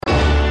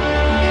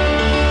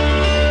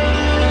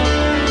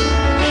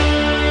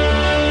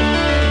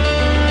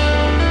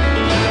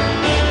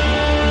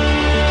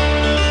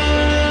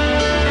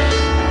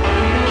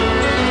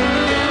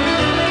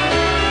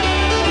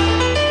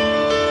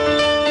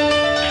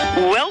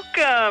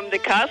to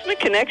Cosmic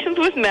Connections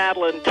with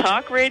Madeline,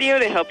 talk radio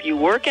to help you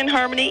work in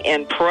harmony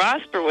and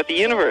prosper with the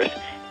universe.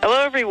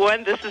 Hello,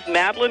 everyone. This is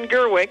Madeline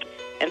Gerwick,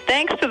 and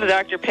thanks to the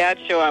Dr. Pat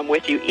Show, I'm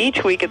with you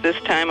each week at this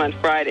time on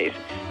Fridays.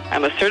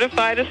 I'm a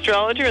certified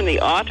astrologer and the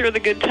author of the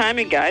Good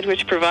Timing Guide,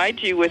 which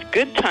provides you with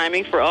good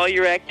timing for all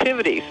your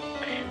activities.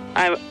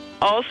 I'm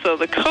also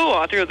the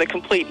co-author of the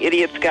Complete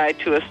Idiot's Guide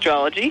to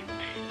Astrology,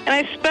 and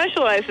I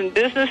specialize in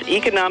business,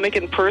 economic,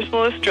 and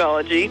personal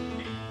astrology,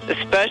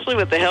 especially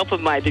with the help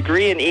of my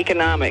degree in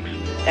economics.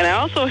 And I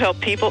also help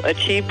people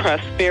achieve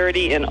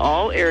prosperity in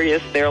all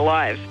areas of their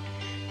lives.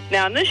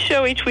 Now, in this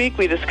show each week,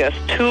 we discuss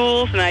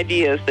tools and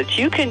ideas that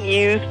you can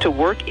use to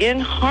work in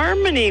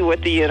harmony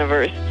with the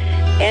universe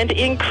and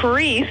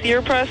increase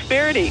your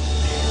prosperity.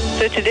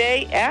 So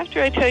today,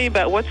 after I tell you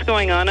about what's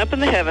going on up in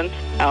the heavens,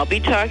 I'll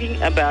be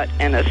talking about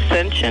an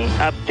Ascension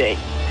update.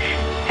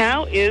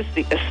 How is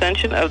the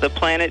ascension of the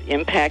planet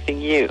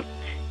impacting you?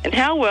 And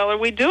how well are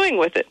we doing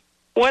with it?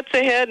 What's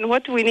ahead and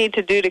what do we need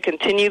to do to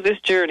continue this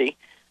journey?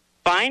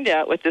 Find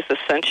out with this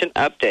Ascension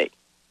update.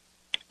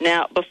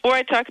 Now, before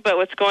I talk about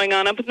what's going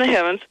on up in the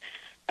heavens,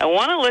 I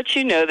want to let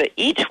you know that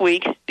each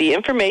week the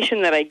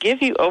information that I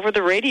give you over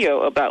the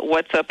radio about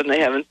what's up in the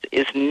heavens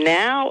is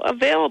now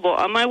available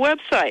on my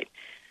website.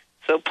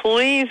 So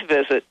please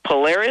visit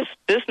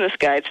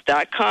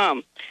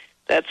PolarisBusinessGuides.com.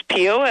 That's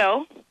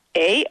POLARIS,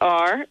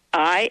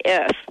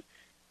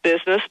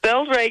 business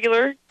spelled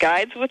regular,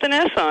 guides with an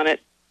S on it,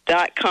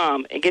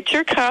 .com, and get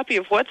your copy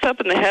of What's Up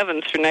in the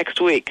Heavens for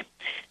next week.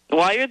 And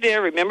while you're there,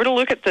 remember to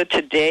look at the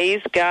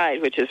Today's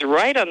Guide, which is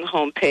right on the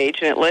home page,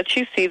 and it lets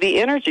you see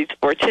the energies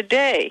for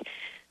today.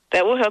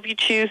 That will help you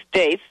choose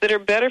dates that are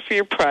better for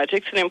your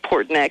projects and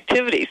important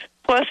activities.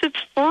 Plus,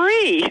 it's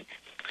free.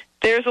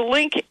 There's a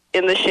link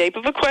in the shape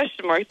of a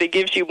question mark that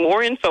gives you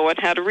more info on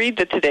how to read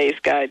the Today's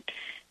Guide.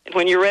 And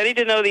when you're ready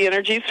to know the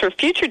energies for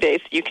future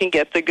dates, you can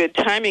get the Good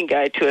Timing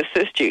Guide to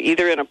assist you,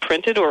 either in a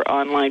printed or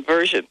online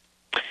version.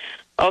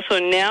 Also,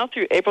 now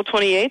through April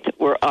 28th,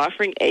 we're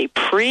offering a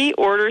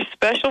pre-order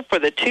special for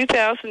the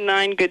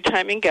 2009 Good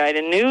Timing Guide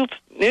and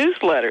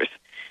newsletters.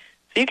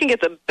 So you can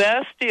get the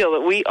best deal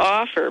that we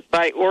offer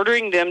by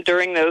ordering them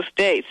during those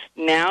dates,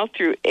 now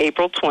through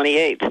April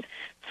 28th.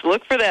 So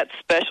look for that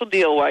special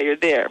deal while you're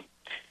there.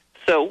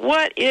 So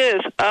what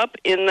is up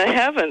in the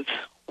heavens?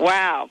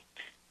 Wow.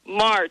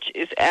 March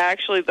is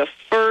actually the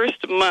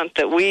first month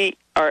that we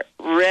are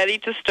ready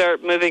to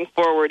start moving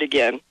forward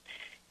again.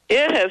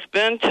 It has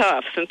been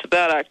tough since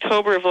about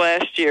October of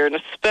last year, and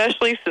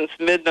especially since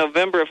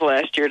mid-November of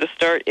last year, to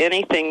start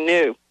anything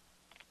new.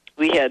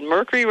 We had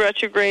Mercury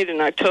retrograde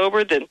in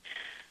October, then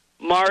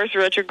Mars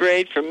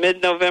retrograde from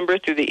mid-November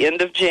through the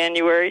end of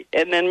January,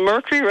 and then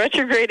Mercury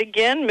retrograde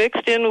again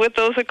mixed in with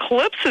those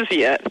eclipses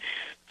yet.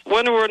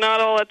 Wonder we're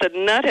not all at the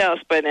nut house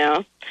by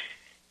now.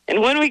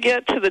 And when we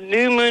get to the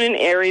new moon in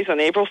Aries on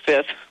April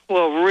 5th,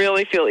 we'll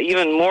really feel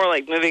even more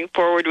like moving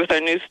forward with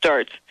our new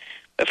starts.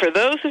 But for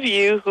those of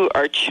you who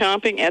are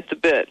chomping at the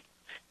bit,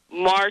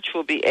 March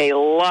will be a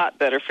lot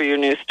better for your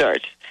new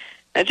starts.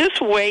 Now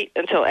just wait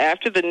until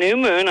after the new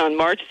moon on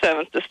March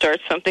 7th to start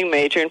something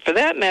major. And for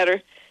that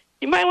matter,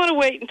 you might want to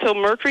wait until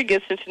Mercury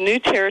gets into new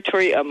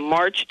territory on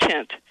March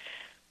 10th,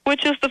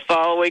 which is the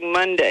following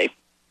Monday.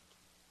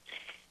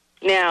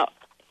 Now,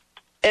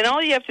 and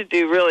all you have to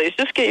do really is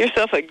just get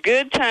yourself a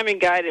Good Timing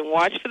Guide and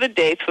watch for the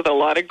dates with a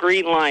lot of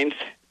green lines.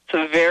 It's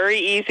a very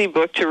easy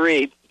book to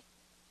read.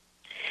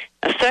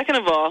 Now, second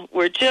of all,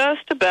 we're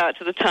just about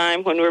to the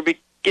time when we're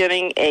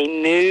beginning a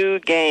new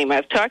game.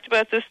 I've talked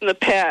about this in the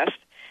past.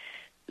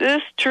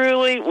 This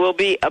truly will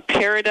be a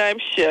paradigm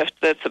shift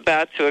that's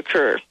about to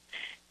occur.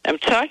 I'm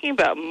talking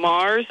about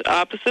Mars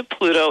opposite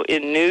Pluto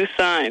in new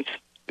signs.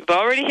 We've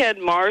already had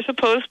Mars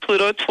oppose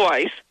Pluto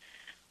twice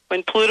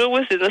when Pluto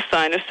was in the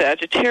sign of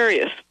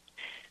Sagittarius.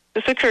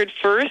 This occurred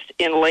first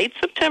in late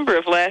September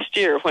of last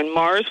year when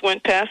Mars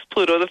went past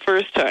Pluto the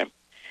first time.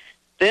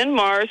 Then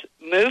Mars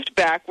moved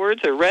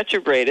backwards or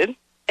retrograded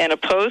and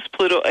opposed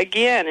Pluto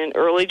again in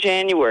early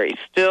January,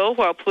 still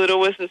while Pluto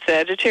was in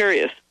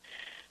Sagittarius.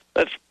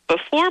 But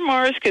before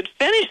Mars could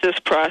finish this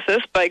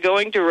process by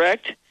going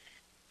direct,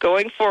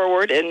 going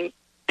forward, and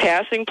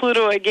passing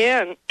Pluto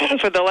again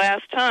for the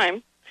last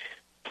time,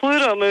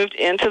 Pluto moved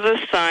into the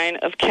sign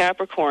of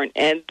Capricorn.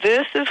 And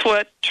this is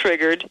what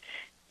triggered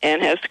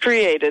and has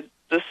created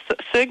the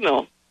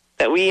signal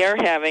that we are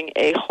having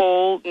a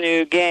whole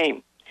new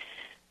game.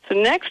 So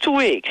next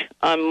week,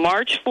 on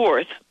March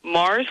 4th,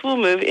 Mars will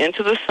move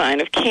into the sign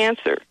of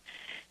Cancer.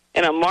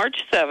 And on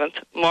March 7th,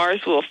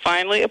 Mars will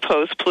finally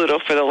oppose Pluto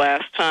for the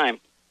last time.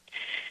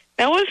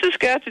 Now, what's this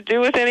got to do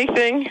with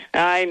anything?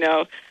 I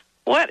know.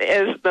 What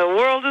is the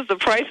world has the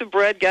price of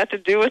bread got to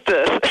do with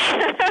this?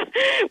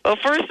 Well,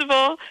 first of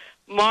all,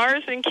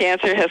 Mars in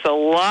Cancer has a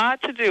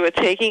lot to do with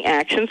taking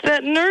actions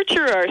that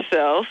nurture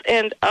ourselves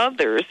and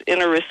others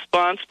in a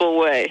responsible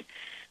way.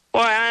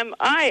 Why, am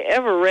I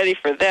ever ready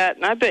for that,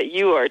 and I bet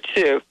you are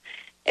too.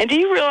 And do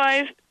you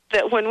realize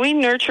that when we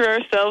nurture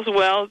ourselves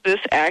well,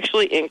 this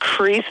actually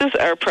increases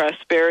our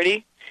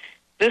prosperity?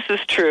 this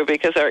is true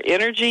because our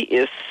energy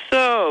is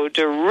so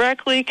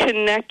directly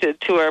connected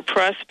to our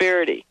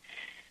prosperity.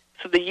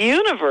 So the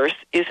universe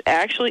is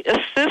actually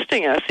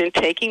assisting us in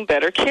taking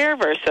better care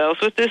of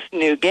ourselves with this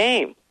new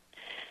game.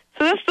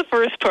 So that's the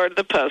first part of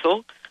the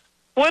puzzle.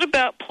 What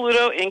about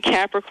Pluto in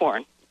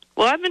Capricorn?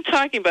 Well, I've been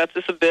talking about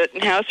this a bit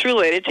and how it's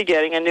related to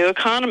getting a new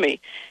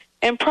economy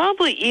and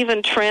probably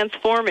even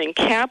transforming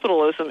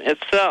capitalism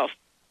itself.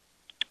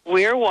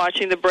 We're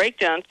watching the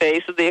breakdown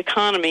phase of the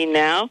economy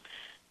now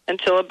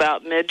until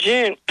about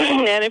mid-June.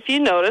 And if you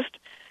noticed,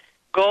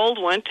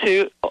 gold went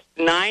to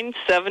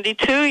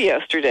 $9.72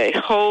 yesterday.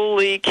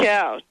 Holy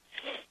cow.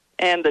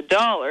 And the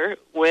dollar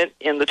went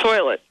in the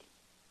toilet.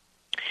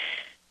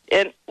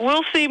 And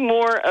we'll see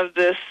more of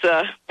this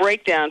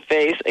breakdown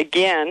phase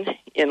again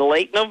in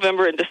late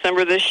November and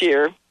December this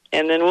year,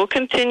 and then we'll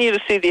continue to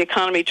see the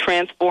economy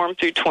transform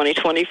through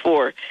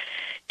 2024.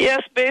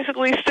 Yes,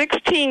 basically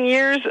 16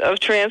 years of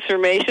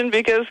transformation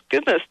because,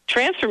 goodness,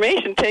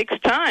 transformation takes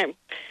time.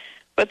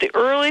 But the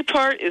early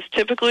part is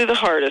typically the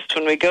hardest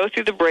when we go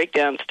through the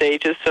breakdown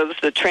stages so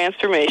that the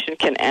transformation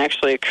can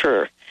actually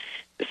occur.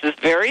 This is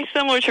very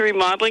similar to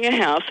remodeling a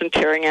house and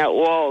tearing out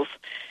walls.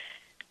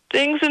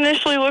 Things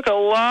initially look a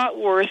lot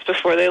worse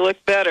before they look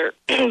better,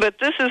 but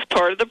this is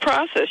part of the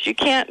process. You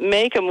can't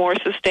make a more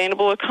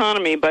sustainable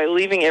economy by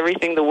leaving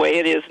everything the way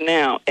it is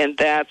now, and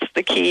that's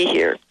the key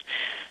here.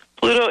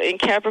 Pluto in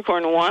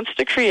Capricorn wants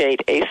to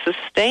create a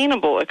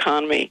sustainable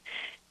economy,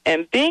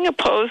 and being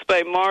opposed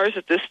by Mars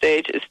at this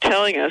stage is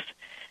telling us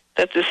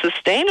that the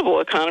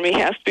sustainable economy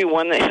has to be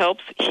one that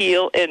helps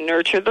heal and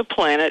nurture the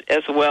planet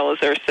as well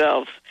as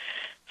ourselves.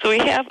 So we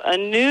have a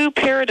new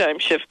paradigm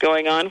shift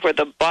going on where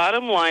the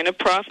bottom line of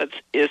profits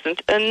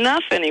isn't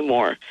enough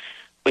anymore.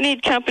 We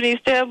need companies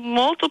to have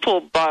multiple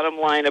bottom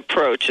line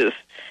approaches.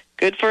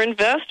 Good for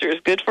investors,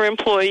 good for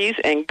employees,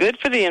 and good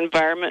for the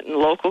environment and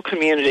local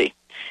community.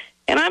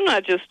 And I'm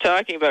not just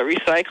talking about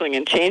recycling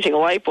and changing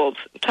light bulbs.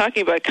 I'm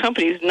talking about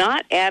companies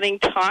not adding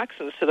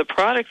toxins to the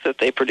products that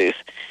they produce,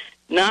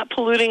 not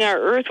polluting our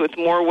earth with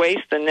more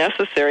waste than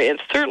necessary,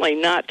 and certainly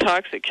not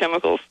toxic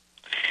chemicals.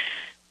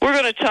 We're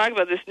going to talk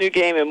about this new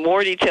game in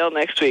more detail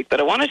next week,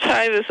 but I want to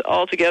tie this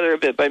all together a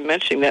bit by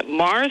mentioning that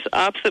Mars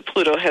opposite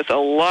Pluto has a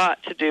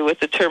lot to do with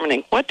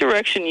determining what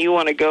direction you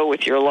want to go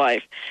with your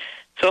life.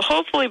 So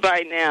hopefully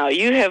by now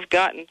you have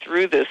gotten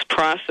through this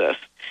process.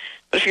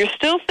 But if you're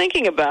still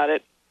thinking about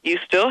it, you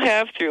still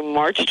have through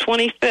March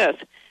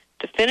 25th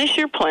to finish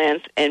your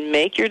plans and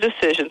make your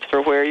decisions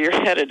for where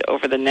you're headed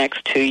over the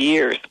next 2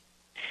 years.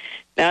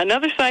 Now,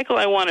 another cycle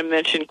I want to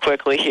mention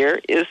quickly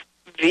here is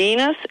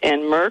Venus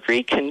and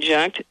Mercury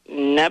conjunct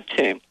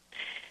Neptune.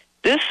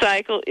 This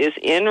cycle is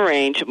in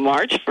range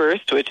March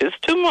 1st, which is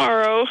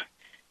tomorrow,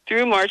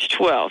 through March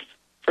 12th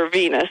for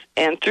Venus,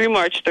 and through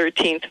March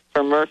 13th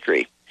for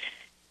Mercury.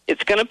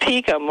 It's going to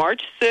peak on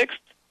March 6th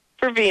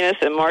for Venus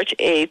and March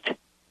 8th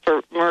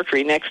for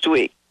Mercury next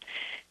week.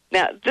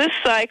 Now, this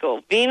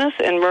cycle, Venus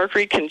and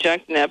Mercury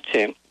conjunct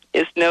Neptune,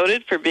 is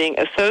noted for being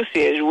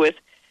associated with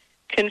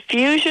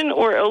confusion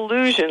or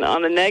illusion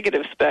on the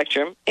negative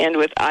spectrum, and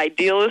with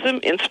idealism,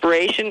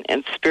 inspiration,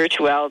 and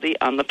spirituality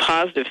on the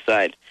positive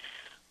side.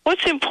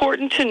 What's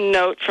important to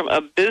note from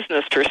a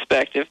business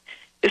perspective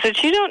is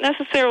that you don't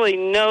necessarily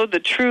know the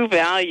true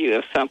value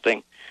of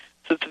something.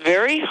 So it's a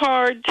very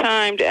hard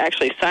time to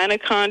actually sign a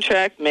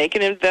contract, make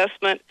an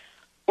investment,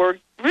 or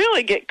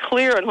really get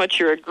clear on what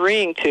you're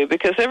agreeing to,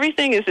 because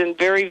everything is in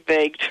very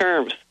vague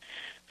terms.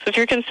 So if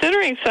you're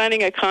considering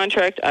signing a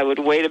contract, I would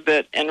wait a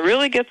bit and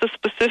really get the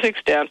specifics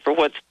down for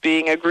what's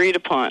being agreed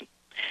upon.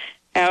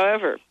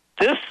 However,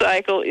 this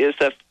cycle is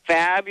a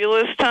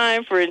fabulous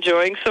time for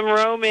enjoying some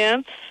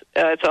romance.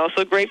 It's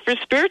also great for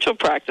spiritual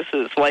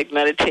practices like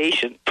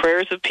meditation,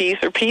 prayers of peace,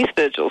 or peace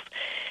vigils.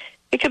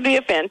 It could be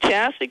a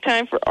fantastic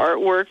time for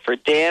artwork, for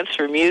dance,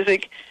 for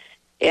music,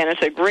 and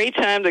it's a great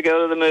time to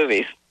go to the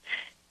movies.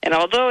 And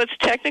although it's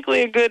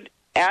technically a good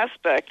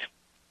aspect,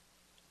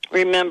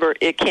 remember,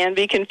 it can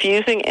be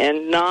confusing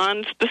and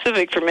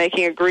non-specific for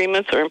making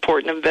agreements or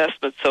important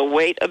investments, so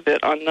wait a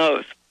bit on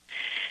those.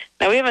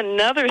 Now, we have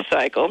another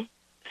cycle,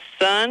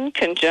 Sun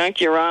conjunct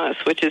Uranus,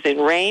 which is in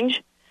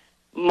range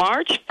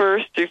March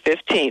 1st through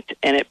 15th,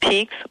 and it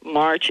peaks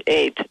March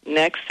 8th,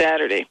 next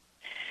Saturday.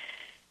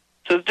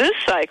 So this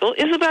cycle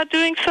is about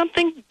doing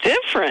something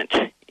different.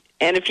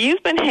 And if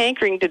you've been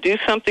hankering to do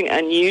something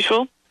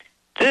unusual,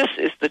 this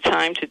is the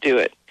time to do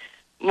it.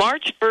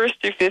 March 1st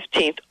through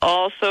 15th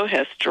also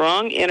has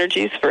strong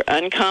energies for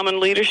uncommon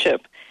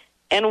leadership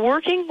and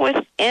working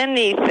with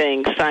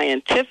anything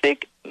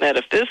scientific,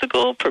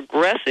 metaphysical,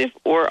 progressive,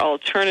 or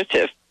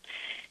alternative.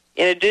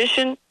 In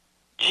addition,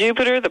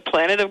 Jupiter, the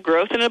planet of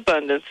growth and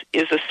abundance,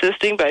 is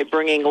assisting by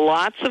bringing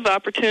lots of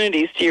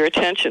opportunities to your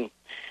attention.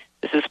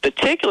 This is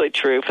particularly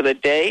true for the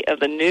day of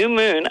the new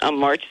moon on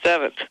March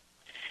 7th.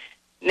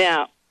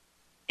 Now,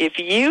 if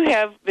you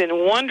have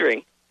been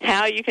wondering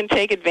how you can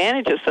take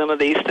advantage of some of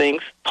these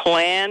things,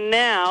 plan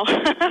now.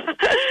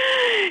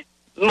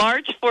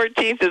 March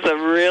 14th is a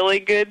really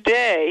good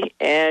day,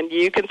 and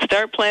you can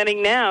start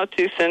planning now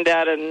to send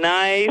out a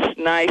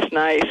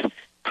nice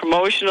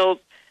promotional,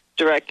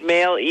 direct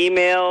mail,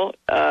 email,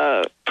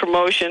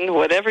 promotion,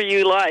 whatever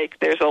you like.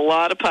 There's a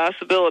lot of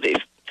possibilities.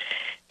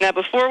 Now,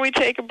 before we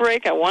take a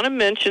break, I want to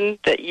mention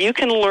that you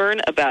can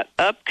learn about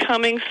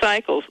upcoming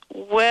cycles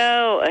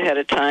well ahead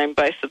of time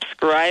by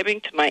subscribing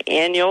to my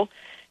annual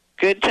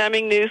Good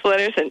Timing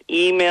newsletters and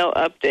email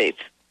updates.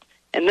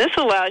 And this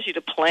allows you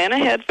to plan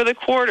ahead for the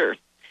quarter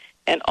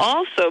and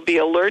also be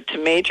alert to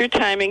major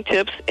timing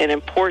tips and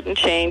important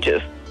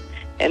changes.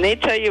 And they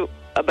tell you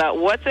about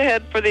what's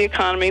ahead for the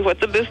economy,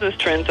 what the business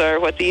trends are,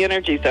 what the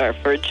energies are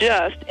for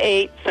just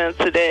 8 cents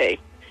a day.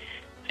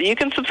 So you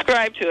can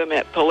subscribe to them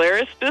at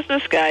Polaris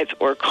Business Guides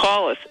or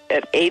call us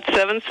at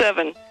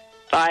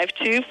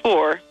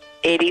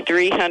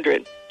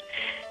 877-524-8300.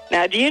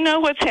 Now, do you know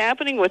what's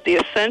happening with the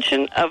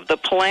ascension of the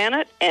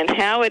planet and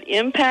how it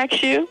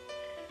impacts you?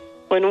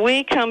 When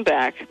we come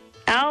back,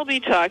 I'll be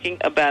talking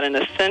about an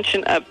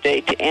ascension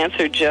update to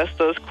answer just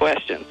those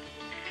questions.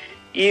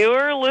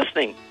 You're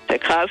listening to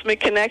Cosmic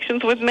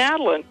Connections with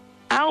Madeline.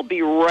 I'll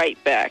be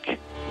right back.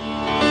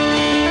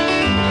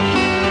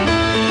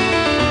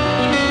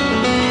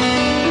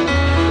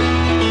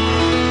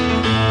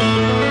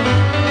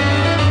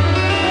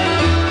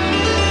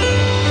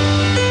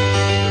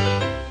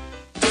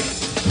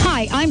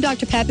 Hi, I'm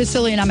Dr. Pat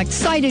Basili, and I'm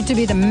excited to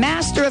be the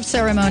Master of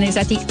Ceremonies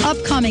at the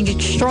upcoming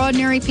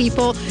Extraordinary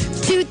People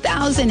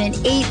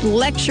 2008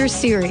 Lecture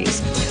Series.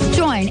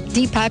 Join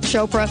Deepak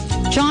Chopra,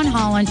 John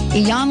Holland,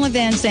 Iyanla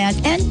Van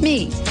Zandt, and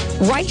me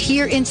right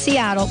here in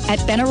Seattle at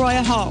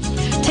Benaroya Hall.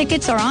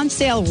 Tickets are on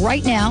sale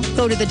right now.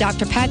 Go to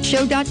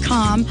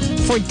thedrpatshow.com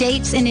for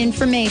dates and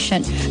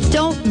information.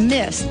 Don't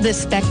miss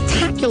this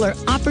spectacular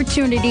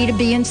opportunity to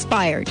be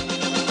inspired.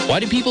 Why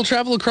do people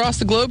travel across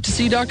the globe to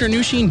see Dr.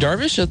 Nusheen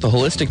Darvish at the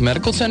Holistic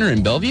Medical Center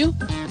in Bellevue?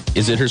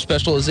 Is it her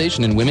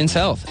specialization in women's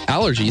health,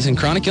 allergies, and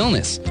chronic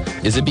illness?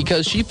 Is it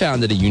because she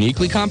founded a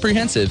uniquely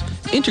comprehensive,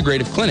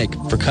 integrative clinic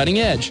for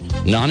cutting-edge,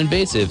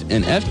 non-invasive,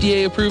 and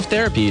FDA-approved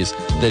therapies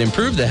that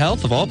improve the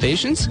health of all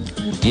patients?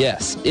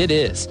 Yes, it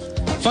is.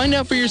 Find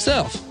out for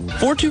yourself.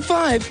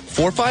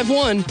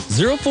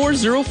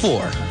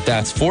 425-451-0404.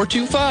 That's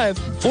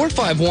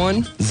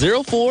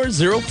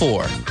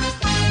 425-451-0404.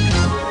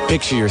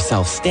 Picture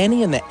yourself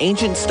standing in the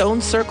ancient stone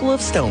circle of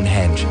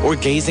Stonehenge or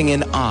gazing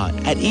in awe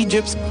at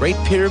Egypt's Great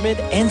Pyramid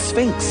and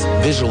Sphinx.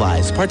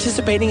 Visualize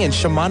participating in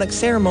shamanic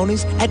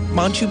ceremonies at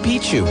Machu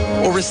Picchu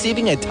or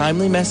receiving a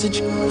timely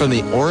message from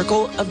the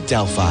Oracle of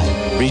Delphi.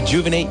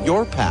 Rejuvenate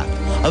your path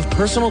of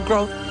personal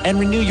growth and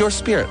renew your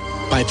spirit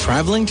by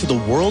traveling to the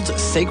world's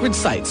sacred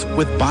sites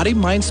with Body,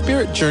 Mind,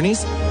 Spirit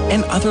Journeys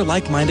and other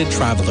like-minded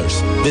travelers.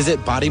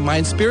 Visit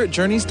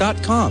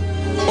bodymindspiritjourneys.com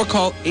or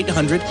call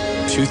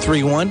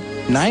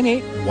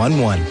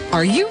 800-231-9811.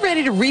 Are you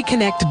ready to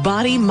reconnect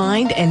body,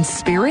 mind, and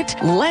spirit?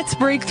 Let's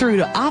break through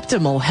to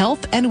optimal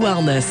health and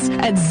wellness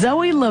at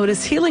Zoe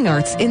Lotus Healing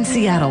Arts in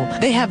Seattle.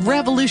 They have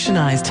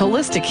revolutionized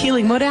holistic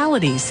healing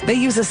modalities. They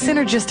use a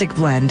synergistic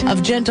blend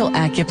of gentle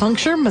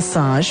acupuncture,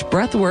 massage,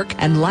 breathwork,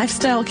 and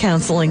lifestyle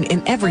counseling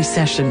in every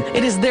session.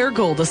 It is their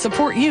goal to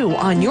support you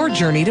on your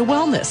journey to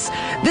wellness.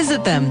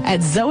 Visit them at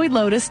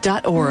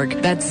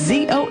zoelotus.org. That's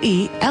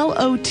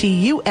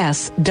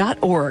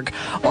ZOELOTUS.org.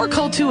 Or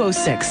call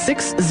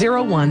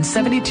 206-601-7204.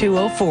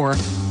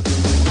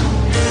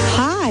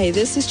 Hi,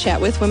 this is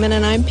Chat with Women,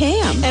 and I'm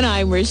Pam. And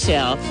I'm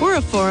Rochelle. We're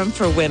a forum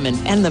for women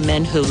and the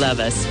men who love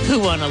us, who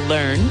want to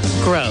learn,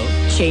 grow,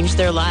 change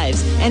their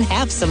lives, and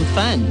have some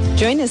fun.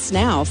 Join us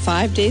now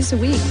 5 days a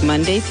week,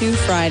 Monday through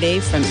Friday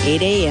from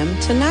 8 a.m.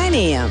 to 9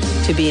 a.m.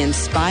 to be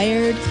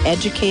inspired,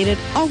 educated,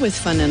 all with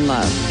fun and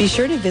love. Be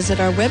sure to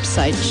visit our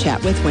website,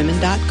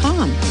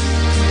 chatwithwomen.com.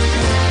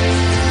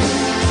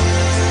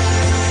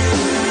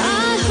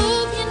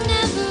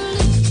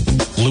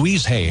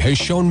 Louise Hay has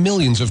shown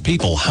millions of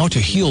people how to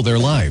heal their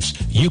lives.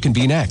 You can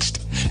be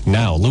next.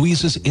 Now,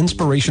 Louise's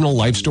inspirational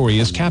life story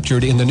is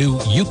captured in the new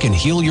You Can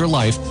Heal Your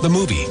Life, the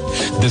movie.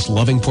 This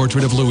loving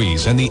portrait of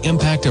Louise and the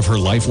impact of her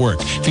life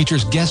work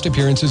features guest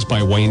appearances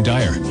by Wayne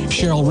Dyer,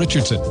 Cheryl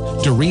Richardson,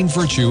 Doreen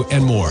Virtue,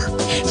 and more.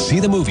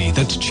 See the movie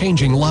that's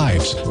changing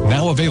lives,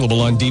 now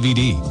available on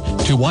DVD.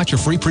 To watch a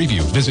free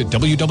preview, visit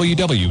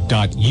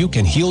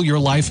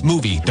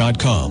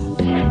www.youcanhealyourlifemovie.com.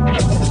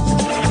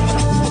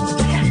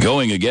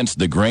 Going against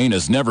the grain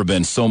has never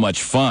been so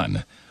much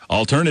fun.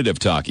 Alternative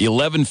Talk,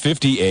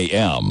 1150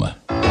 a.m.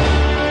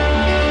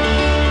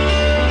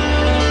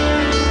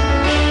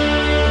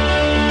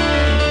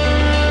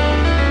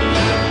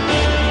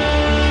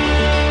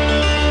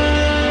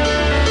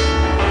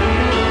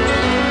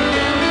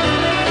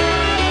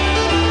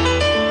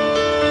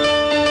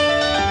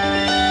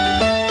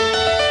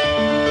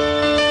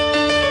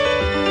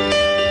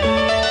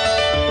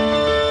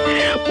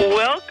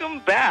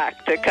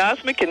 To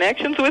Cosmic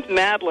Connections with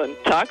Madeline,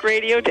 talk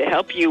radio to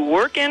help you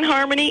work in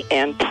harmony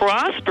and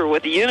prosper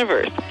with the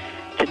universe.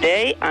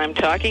 Today, I'm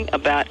talking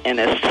about an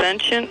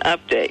Ascension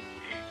update.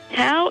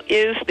 How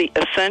is the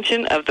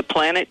ascension of the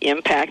planet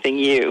impacting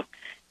you?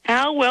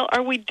 How well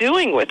are we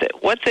doing with it?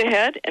 What's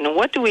ahead, and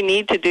what do we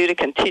need to do to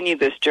continue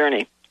this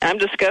journey? I'm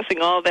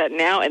discussing all of that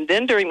now, and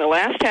then during the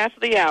last half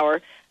of the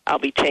hour, I'll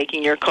be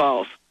taking your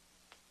calls.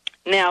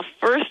 Now,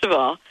 first of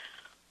all,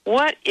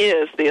 what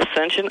is the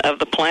ascension of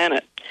the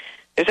planet?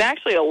 There's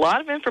actually a lot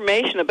of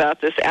information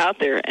about this out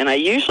there, and I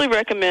usually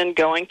recommend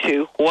going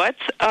to What's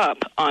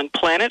Up on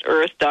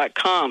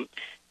planetearth.com,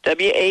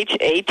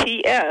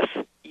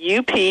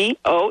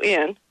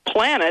 WHATSUPON,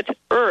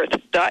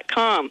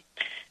 planetearth.com,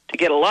 to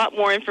get a lot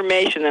more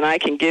information than I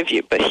can give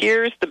you. But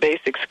here's the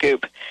basic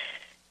scoop.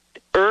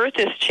 Earth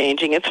is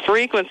changing its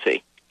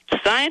frequency.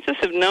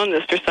 Scientists have known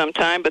this for some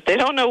time, but they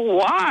don't know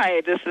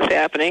why this is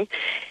happening.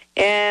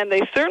 And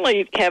they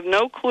certainly have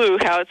no clue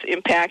how it's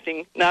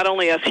impacting not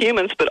only us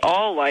humans, but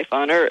all life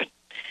on Earth.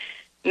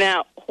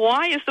 Now,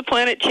 why is the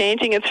planet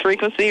changing its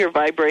frequency or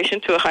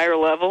vibration to a higher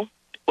level?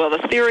 Well,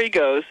 the theory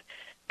goes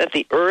that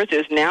the Earth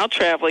is now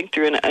traveling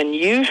through an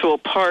unusual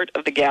part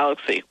of the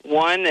galaxy,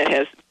 one that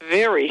has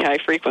very high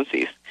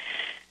frequencies.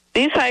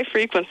 These high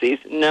frequencies,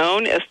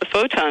 known as the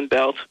photon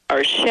belt,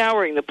 are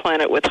showering the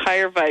planet with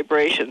higher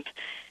vibrations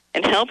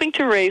and helping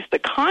to raise the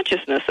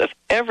consciousness of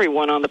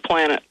everyone on the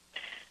planet.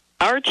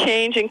 Our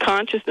change in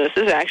consciousness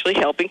is actually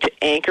helping to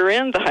anchor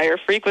in the higher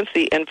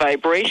frequency and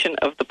vibration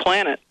of the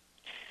planet.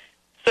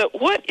 So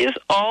what is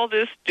all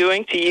this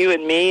doing to you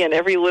and me and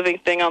every living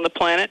thing on the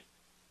planet?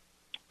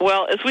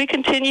 Well, as we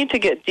continue to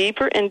get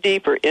deeper and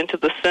deeper into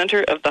the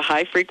center of the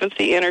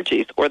high-frequency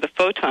energies, or the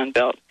photon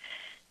belt,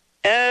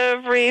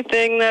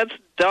 everything that's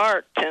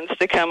dark tends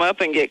to come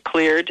up and get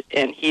cleared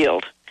and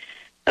healed.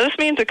 Now, this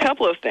means a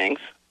couple of things.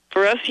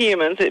 For us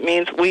humans, it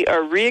means we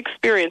are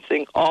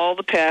re-experiencing all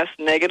the past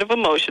negative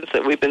emotions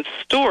that we've been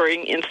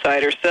storing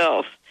inside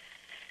ourselves.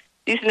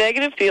 These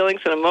negative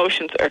feelings and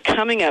emotions are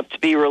coming up to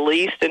be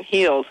released and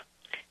healed.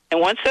 And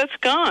once that's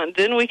gone,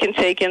 then we can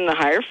take in the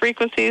higher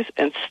frequencies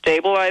and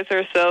stabilize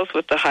ourselves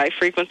with the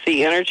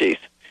high-frequency energies.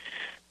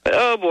 But,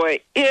 oh boy,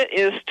 it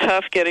is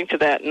tough getting to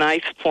that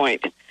nice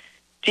point.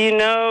 Do you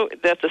know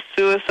that the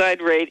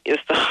suicide rate is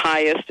the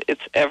highest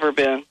it's ever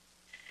been?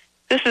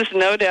 This is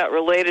no doubt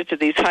related to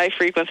these high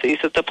frequencies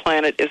that the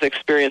planet is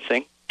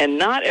experiencing, and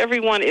not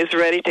everyone is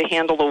ready to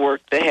handle the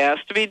work that has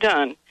to be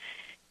done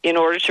in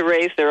order to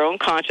raise their own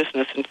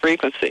consciousness and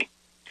frequency.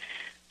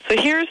 So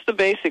here's the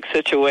basic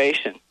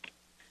situation.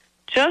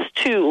 Just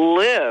to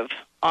live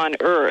on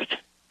Earth,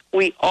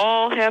 we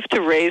all have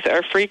to raise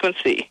our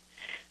frequency,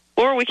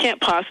 or we can't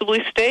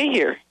possibly stay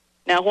here.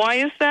 Now, why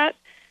is that?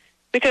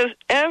 Because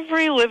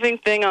every living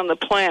thing on the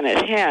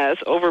planet has,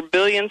 over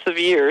billions of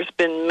years,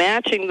 been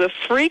matching the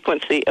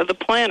frequency of the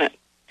planet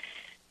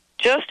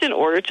just in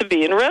order to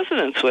be in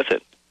resonance with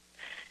it.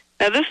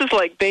 Now, this is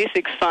like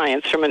basic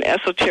science from an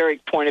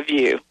esoteric point of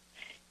view.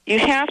 You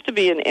have to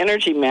be an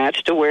energy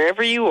match to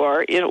wherever you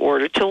are in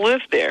order to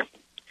live there.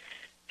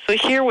 So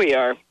here we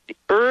are. The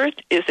Earth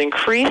is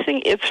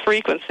increasing its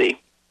frequency.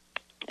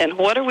 And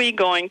what are we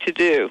going to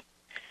do?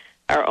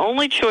 Our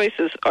only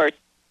choices are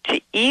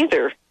to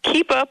either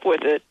keep up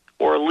with it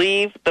or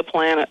leave the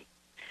planet.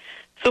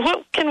 So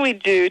what can we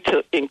do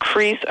to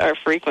increase our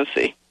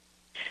frequency?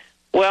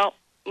 Well,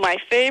 my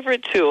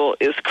favorite tool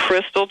is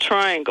Crystal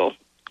Triangle,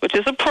 which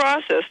is a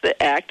process that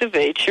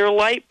activates your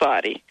light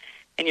body.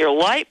 And your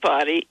light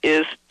body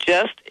is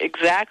just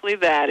exactly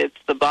that. It's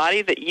the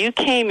body that you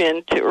came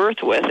into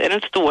Earth with, and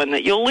it's the one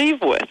that you'll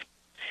leave with.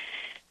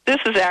 This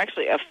is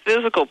actually a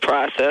physical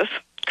process.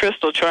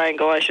 Crystal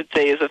Triangle, I should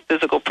say, is a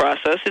physical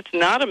process. It's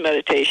not a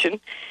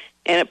meditation,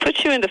 and it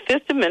puts you into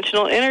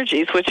fifth-dimensional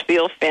energies, which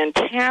feel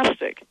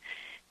fantastic.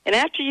 And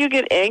after you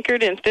get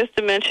anchored in fifth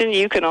dimension,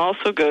 you can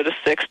also go to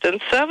sixth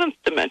and seventh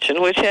dimension,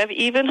 which have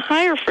even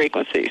higher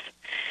frequencies.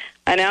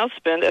 I now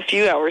spend a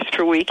few hours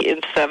per week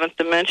in seventh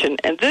dimension,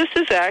 and this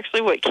is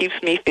actually what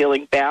keeps me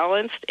feeling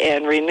balanced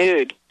and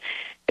renewed.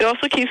 It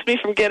also keeps me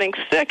from getting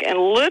sick, and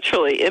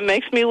literally, it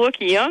makes me look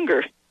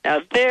younger.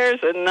 Now, there's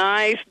a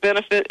nice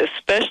benefit,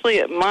 especially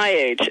at my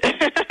age.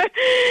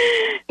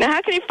 Now,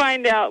 how can you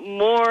find out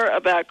more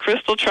about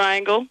Crystal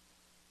Triangle?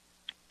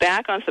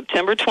 Back on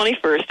September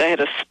 21st, I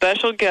had a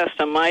special guest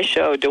on my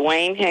show,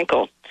 Dwayne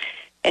Hinkle,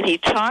 and he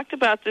talked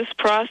about this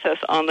process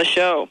on the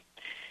show.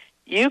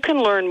 You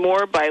can learn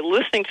more by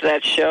listening to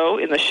that show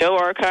in the show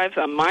archives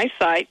on my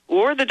site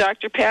or the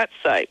Dr. Pat's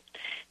site.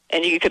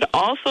 And you can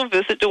also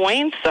visit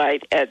Dwayne's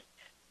site at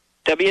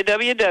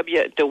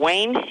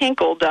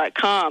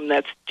www.dwaynehinkle.com.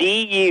 That's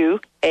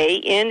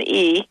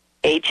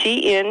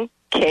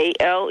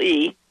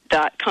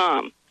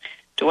DuaneHenkle.com.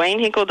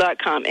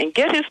 DwayneHinkle.com. And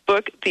get his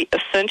book, The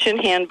Ascension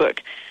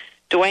Handbook.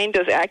 Dwayne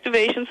does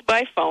activations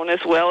by phone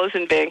as well as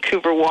in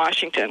Vancouver,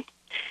 Washington.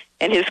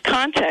 And his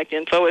contact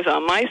info is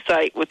on my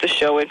site with the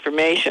show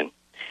information.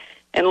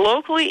 And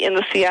locally in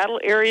the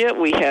Seattle area,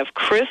 we have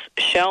Chris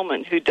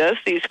Shellman, who does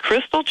these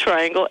Crystal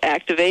Triangle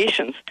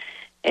activations.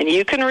 And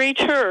you can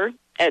reach her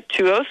at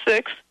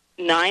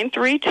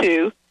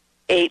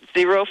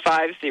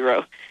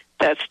 206-932-8050.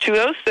 That's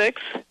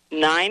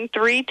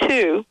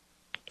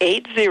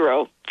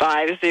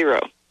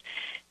 206-932-8050.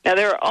 Now,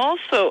 there are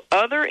also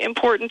other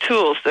important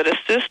tools that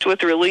assist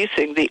with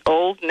releasing the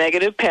old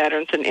negative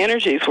patterns and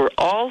energies we're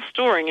all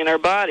storing in our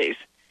bodies.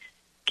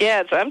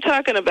 Gads, I'm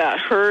talking about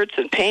hurts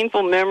and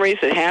painful memories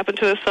that happened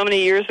to us so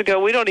many years ago,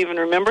 we don't even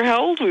remember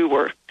how old we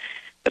were.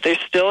 But they're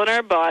still in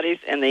our bodies,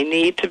 and they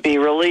need to be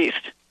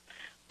released.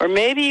 Or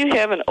maybe you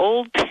have an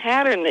old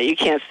pattern that you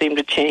can't seem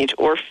to change,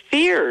 or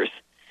fears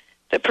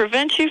that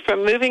prevent you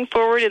from moving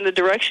forward in the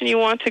direction you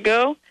want to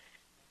go.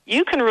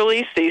 You can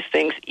release these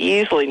things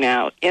easily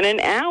now in an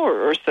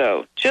hour or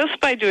so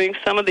just by doing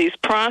some of these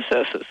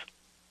processes.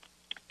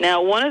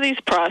 Now, one of these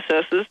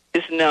processes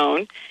is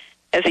known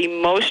as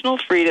emotional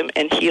freedom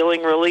and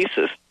healing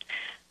releases.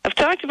 I've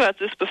talked about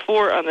this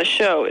before on the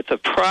show. It's a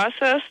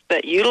process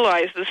that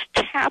utilizes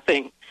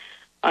tapping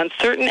on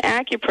certain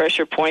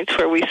acupressure points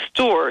where we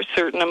store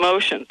certain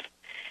emotions.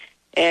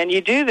 And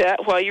you do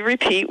that while you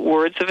repeat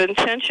words of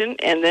intention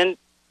and then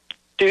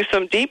do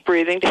some deep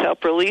breathing to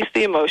help release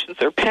the emotions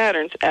or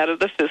patterns out of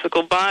the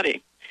physical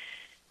body.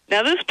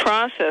 Now, this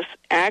process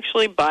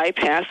actually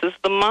bypasses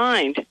the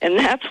mind, and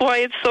that's why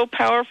it's so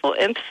powerful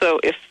and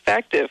so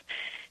effective.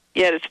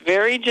 Yet it's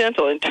very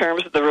gentle in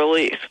terms of the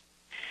release.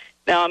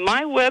 Now, on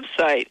my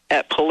website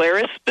at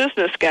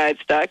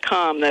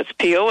PolarisBusinessGuides.com, that's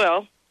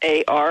P-O-L-A-R-I-S,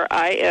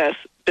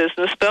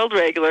 business spelled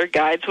regular,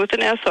 guides with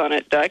an S on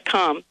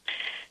it.com,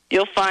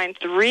 you'll find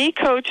 3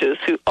 coaches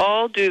who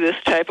all do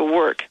this type of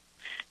work.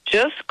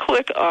 Just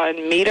click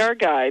on Meet Our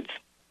Guides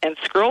and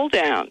scroll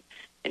down,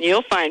 and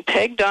you'll find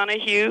Peg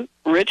Donahue,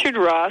 Richard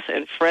Ross,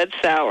 and Fred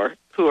Sauer,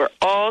 who are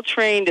all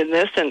trained in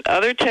this and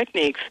other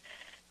techniques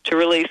to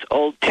release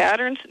old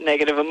patterns,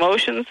 negative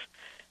emotions,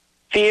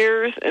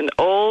 fears, and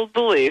old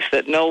beliefs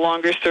that no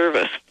longer serve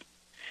us.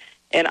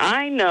 And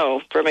I know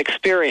from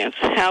experience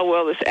how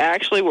well this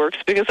actually works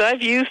because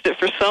I've used it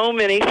for so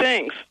many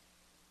things.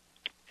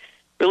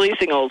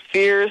 Releasing old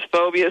fears,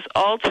 phobias,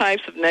 all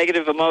types of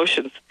negative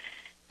emotions.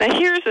 Now,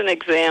 here's an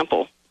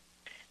example.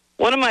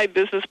 One of my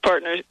business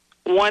partners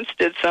once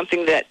did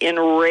something that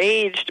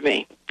enraged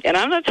me. And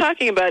I'm not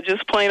talking about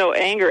just plain old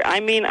anger. I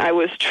mean, I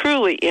was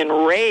truly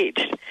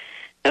enraged.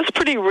 It's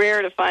pretty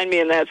rare to find me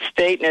in that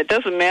state, and it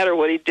doesn't matter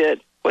what he did.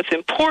 What's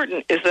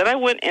important is that I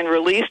went and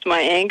released my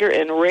anger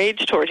and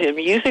rage toward him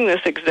using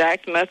this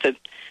exact method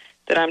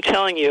that I'm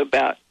telling you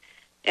about.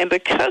 And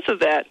because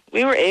of that,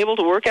 we were able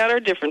to work out our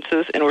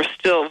differences, and we're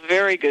still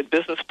very good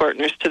business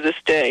partners to this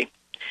day.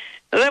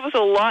 Now, that was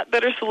a lot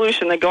better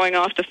solution than going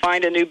off to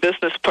find a new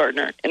business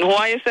partner. And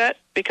why is that?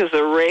 Because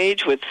the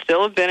rage would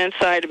still have been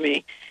inside of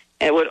me,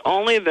 and it would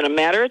only have been a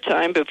matter of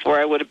time before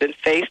I would have been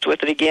faced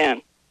with it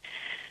again.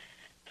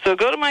 So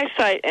go to my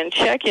site and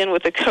check in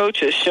with the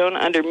coaches shown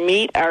under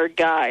Meet Our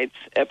Guides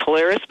at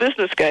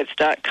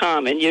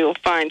PolarisBusinessGuides.com, and you'll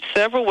find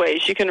several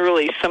ways you can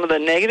release some of the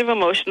negative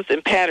emotions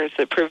and patterns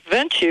that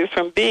prevent you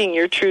from being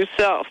your true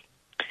self.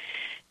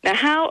 Now,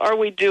 how are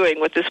we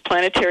doing with this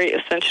planetary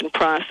ascension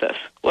process?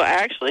 Well,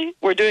 actually,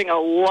 we're doing a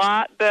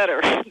lot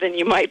better than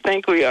you might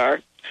think we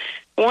are.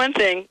 One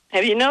thing,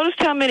 have you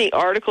noticed how many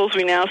articles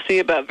we now see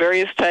about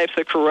various types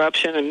of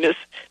corruption and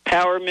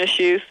power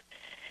misuse?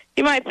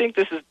 You might think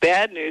this is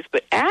bad news,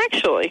 but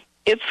actually,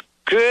 it's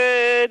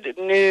good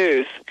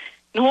news.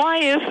 And why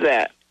is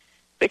that?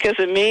 Because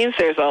it means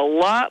there's a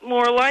lot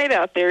more light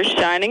out there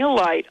shining a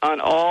light on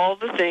all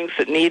the things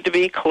that need to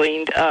be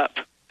cleaned up.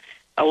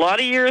 A lot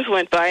of years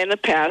went by in the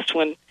past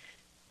when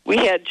we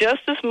had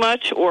just as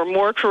much or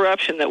more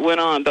corruption that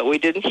went on, but we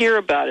didn't hear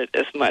about it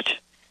as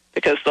much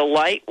because the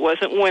light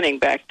wasn't winning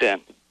back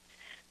then.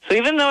 So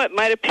even though it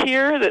might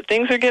appear that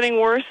things are getting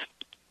worse,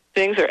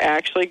 things are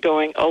actually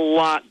going a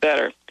lot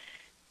better.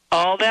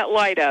 All that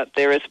light out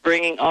there is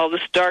bringing all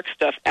this dark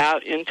stuff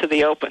out into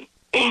the open.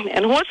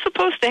 And what's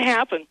supposed to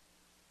happen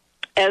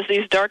as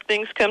these dark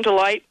things come to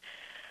light?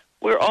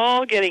 We're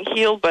all getting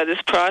healed by this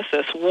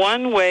process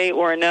one way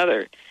or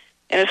another.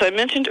 And as I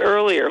mentioned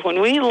earlier, when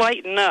we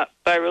lighten up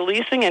by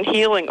releasing and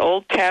healing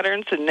old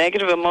patterns and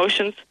negative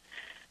emotions,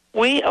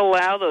 we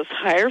allow those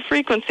higher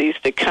frequencies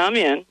to come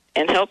in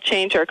and help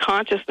change our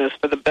consciousness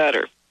for the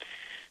better.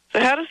 So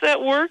how does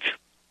that work?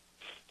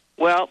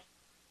 Well,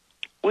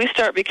 we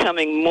start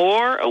becoming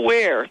more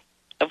aware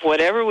of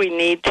whatever we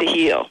need to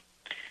heal.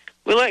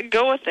 We let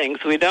go of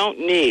things we don't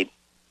need.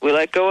 We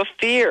let go of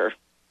fear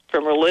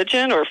from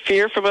religion or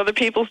fear from other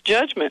people's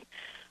judgment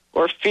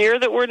or fear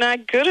that we're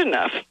not good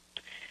enough.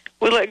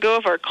 We let go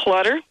of our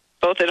clutter,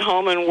 both at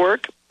home and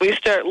work. We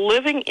start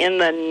living in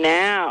the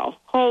now.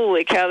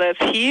 Holy cow,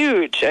 that's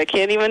huge. I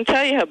can't even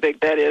tell you how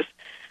big that is.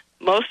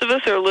 Most of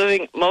us are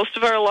living most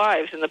of our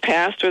lives in the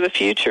past or the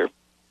future.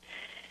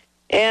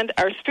 And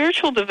our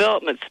spiritual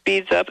development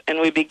speeds up, and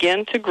we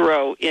begin to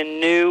grow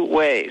in new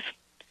ways.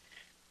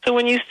 So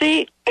when you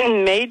see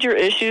major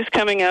issues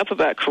coming up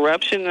about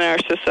corruption in our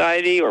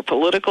society or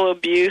political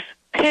abuse,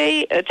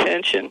 pay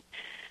attention,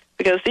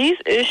 because these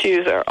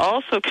issues are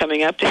also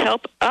coming up to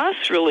help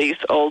us release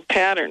old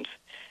patterns.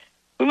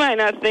 We might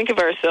not think of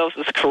ourselves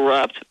as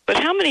corrupt,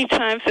 but how many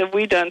times have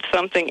we done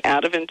something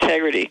out of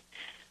integrity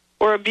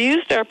or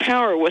abused our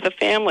power with a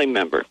family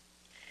member?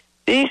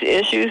 These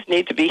issues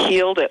need to be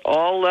healed at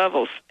all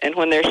levels, and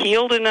when they're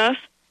healed in us,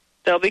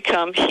 they'll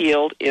become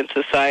healed in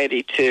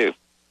society too.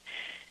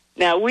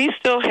 Now, we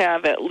still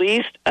have at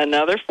least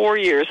another 4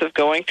 years of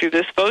going through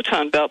this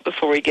photon belt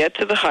before we get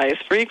to the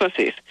highest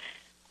frequencies,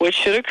 which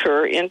should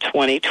occur in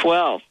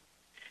 2012.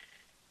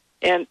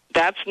 And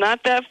that's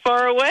not that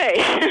far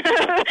away.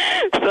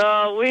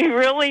 So we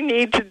really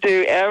need to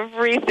do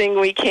everything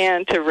we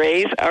can to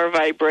raise our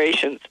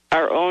vibrations,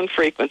 our own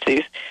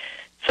frequencies,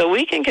 so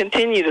we can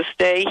continue to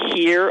stay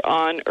here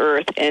on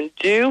Earth and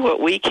do what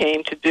we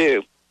came to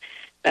do.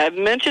 Now, I've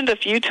mentioned a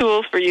few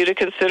tools for you to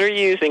consider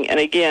using, and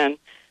again,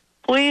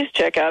 please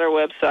check out our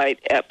website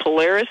at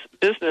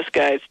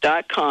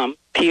PolarisBusinessGuides.com,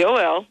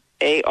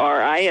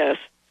 P-O-L-A-R-I-S,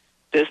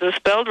 business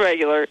spelled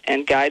regular,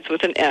 and guides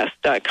with an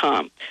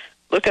S.com.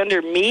 Look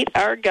under Meet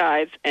Our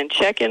Guides and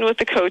check in with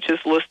the coaches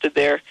listed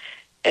there,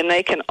 and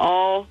they can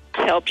all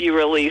help you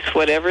release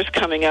whatever's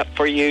coming up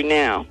for you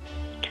now.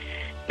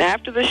 Now,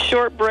 after this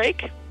short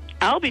break,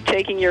 I'll be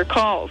taking your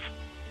calls.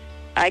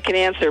 I can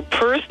answer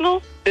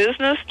personal,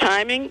 business,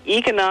 timing,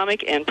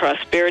 economic, and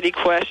prosperity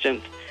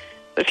questions.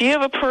 If you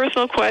have a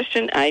personal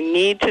question, I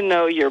need to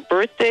know your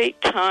birth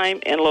date,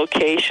 time, and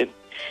location.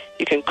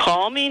 You can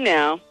call me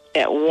now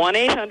at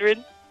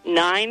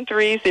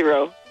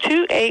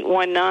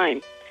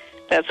 1-800-930-2819.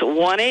 That's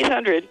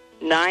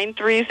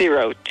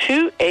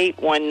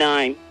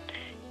 1-800-930-2819.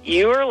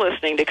 You are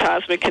listening to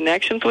Cosmic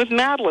Connections with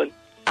Madeline.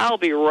 I'll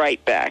be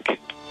right back.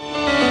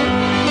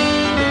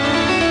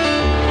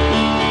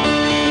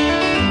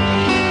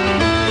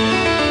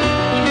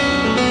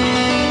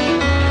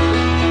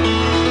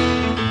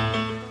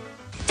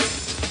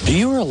 Do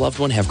you or a loved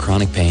one have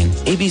chronic pain?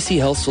 ABC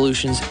Health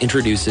Solutions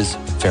introduces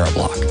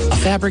Ferroblock, a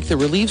fabric that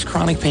relieves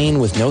chronic pain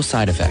with no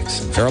side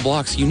effects.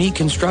 Ferroblock's unique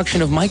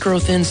construction of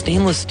micro-thin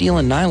stainless steel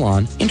and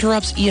nylon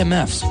interrupts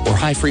EMFs, or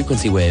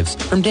high-frequency waves,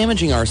 from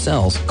damaging our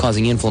cells,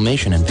 causing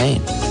inflammation and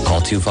pain. Call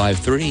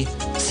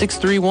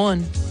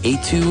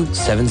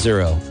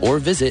 253-631-8270 or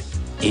visit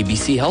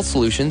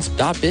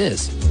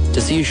abchealthsolutions.biz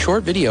to see a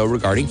short video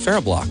regarding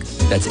Ferroblock.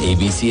 That's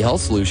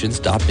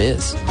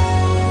abchealthsolutions.biz.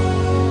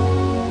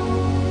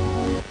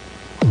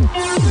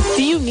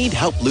 Do you need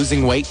help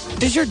losing weight?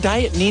 Does your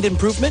diet need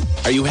improvement?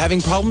 Are you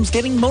having problems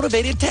getting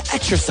motivated to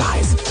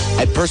exercise?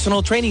 At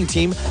Personal Training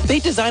Team, they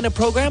design a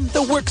program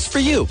that works for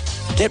you.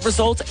 Get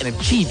results and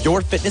achieve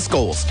your fitness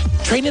goals.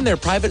 Train in their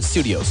private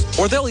studios,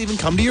 or they'll even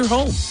come to your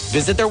home.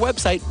 Visit their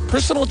website,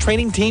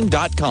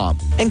 personaltrainingteam.com,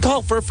 and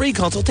call for a free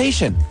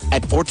consultation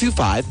at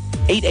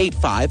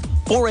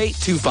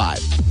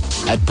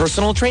 425-885-4825. At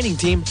Personal Training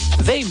Team,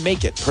 they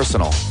make it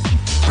personal.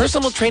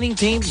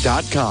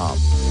 personaltrainingteam.com.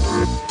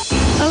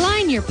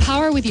 Align your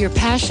power with your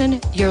passion,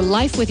 your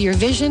life with your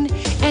vision,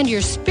 and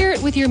your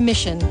spirit with your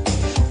mission.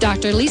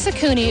 Dr. Lisa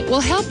Cooney will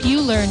help you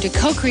learn to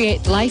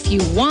co-create life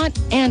you want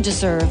and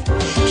deserve.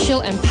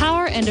 She'll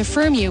empower and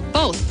affirm you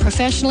both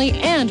professionally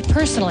and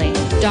personally.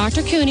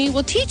 Dr. Cooney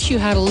will teach you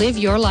how to live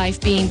your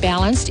life being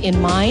balanced in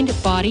mind,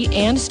 body,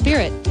 and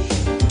spirit.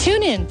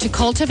 Tune in to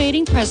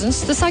Cultivating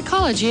Presence, the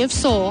Psychology of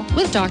Soul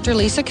with Dr.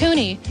 Lisa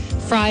Cooney,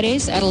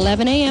 Fridays at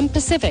 11 a.m.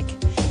 Pacific.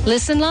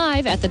 Listen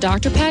live at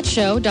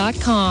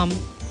thedrpatshow.com.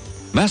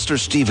 Master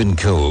Stephen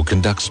Coe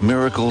conducts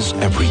miracles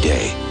every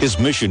day. His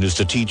mission is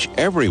to teach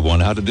everyone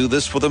how to do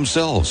this for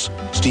themselves.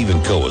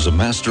 Stephen Coe is a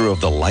master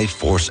of the life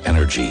force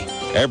energy.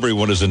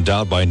 Everyone is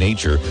endowed by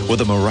nature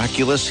with a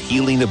miraculous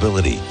healing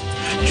ability.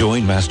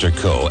 Join Master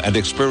Coe and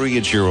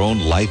experience your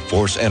own life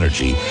force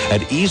energy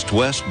at East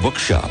West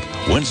Bookshop,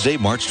 Wednesday,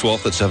 March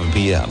 12th at 7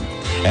 p.m.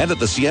 and at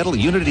the Seattle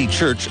Unity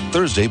Church,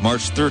 Thursday,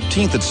 March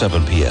 13th at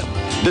 7 p.m.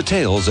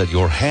 Details at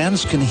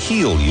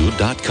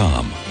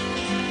yourhandscanhealyou.com.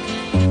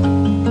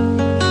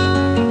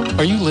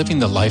 Are you living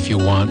the life you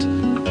want?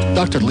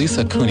 Dr.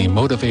 Lisa Cooney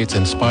motivates,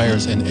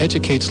 inspires, and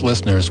educates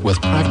listeners with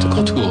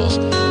practical tools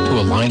to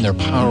align their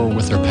power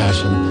with their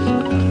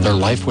passion, their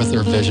life with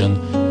their vision,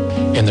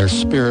 and their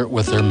spirit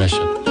with their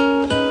mission.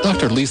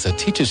 Dr. Lisa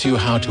teaches you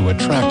how to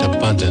attract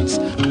abundance,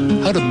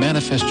 how to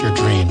manifest your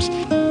dreams,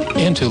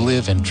 and to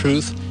live in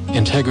truth,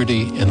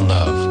 integrity, and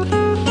love.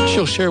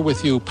 She'll share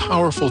with you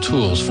powerful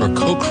tools for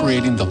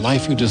co-creating the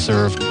life you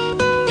deserve,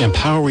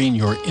 empowering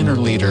your inner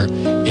leader,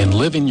 and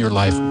living your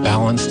life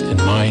balanced in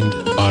mind,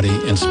 body,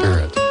 and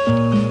spirit.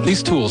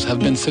 These tools have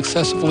been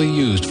successfully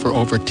used for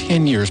over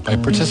 10 years by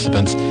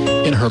participants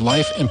in her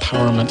Life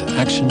Empowerment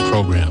Action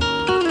Program.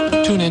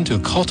 Tune in to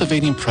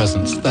Cultivating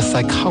Presence, the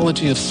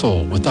Psychology of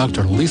Soul with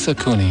Dr. Lisa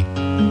Cooney,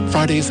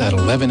 Fridays at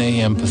 11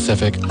 a.m.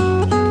 Pacific,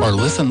 or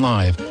listen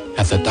live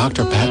at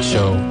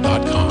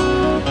thedrpatshow.com.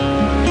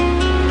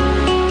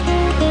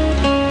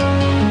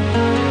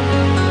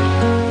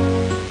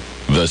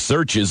 The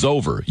search is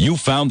over. You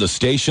found the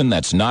station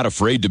that's not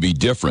afraid to be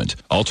different.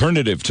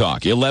 Alternative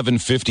Talk,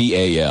 1150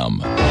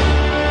 a.m.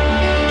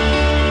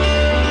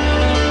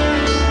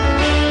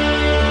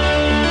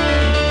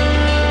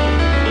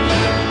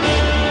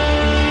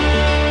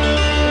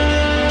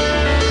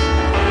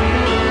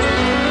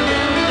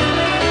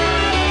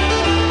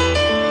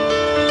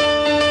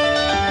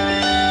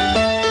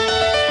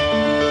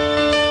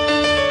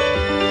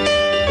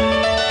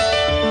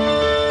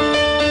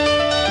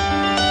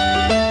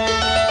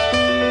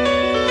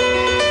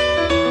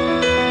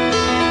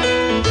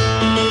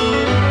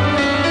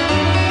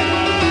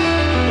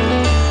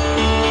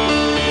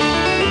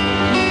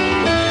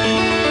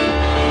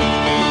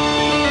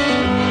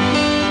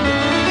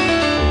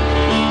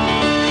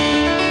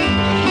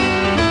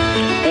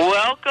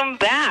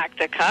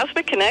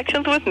 Cosmic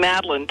Connections with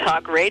Madeline,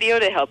 talk radio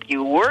to help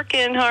you work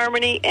in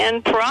harmony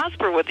and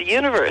prosper with the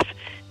universe.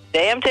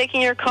 Today I'm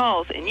taking your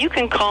calls, and you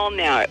can call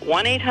now at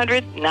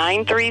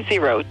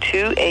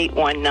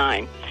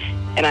 1-800-930-2819.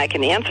 And I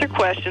can answer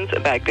questions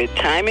about good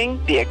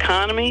timing, the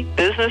economy,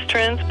 business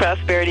trends,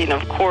 prosperity, and,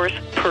 of course,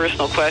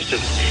 personal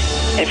questions.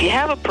 And if you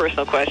have a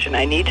personal question,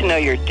 I need to know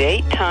your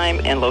date,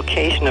 time, and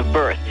location of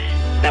birth.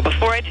 Now,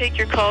 before I take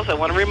your calls, I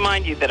want to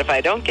remind you that if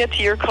I don't get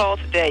to your call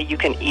today, you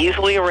can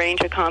easily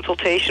arrange a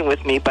consultation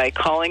with me by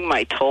calling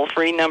my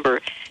toll-free number,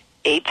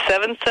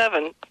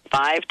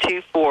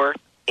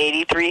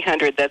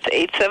 877-524-8300. That's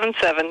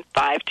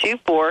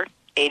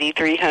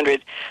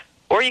 877-524-8300.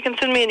 Or you can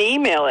send me an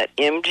email at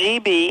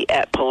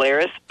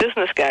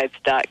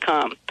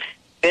mgb@polarisbusinessguides.com.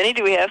 Benny,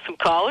 do we have some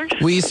callers?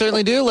 We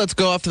certainly do. Let's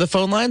go off to the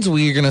phone lines.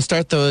 We're going to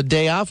start the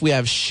day off. We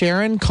have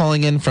Sharon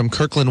calling in from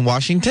Kirkland,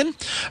 Washington.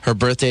 Her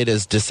birth date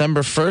is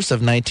December 1st of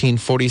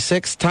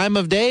 1946. Time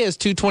of day is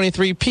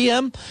 2:23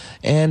 p.m.,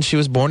 and she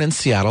was born in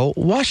Seattle,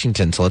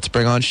 Washington. So let's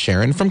bring on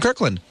Sharon from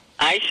Kirkland.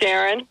 Hi,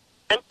 Sharon.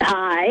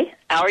 Hi.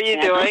 How are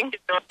you doing?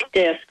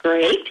 Just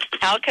great.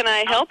 How can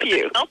I help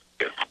you?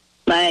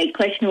 My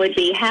question would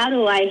be, how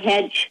do I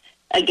hedge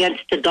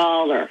against the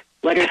dollar?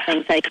 What are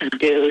things I can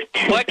do?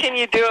 What can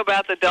you do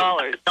about the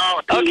dollar?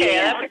 Okay,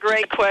 Yeah. That's a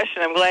great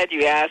question. I'm glad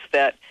you asked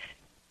that.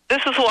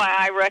 This is why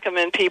I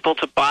recommend people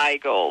to buy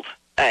gold.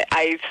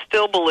 I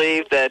still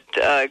believe that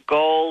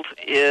gold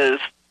is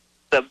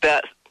the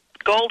best.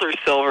 Gold or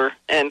silver,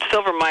 and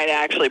silver might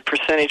actually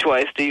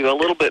percentage-wise do you a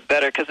little bit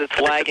better because it's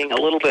lagging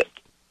a little bit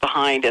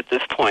behind at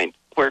this point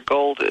where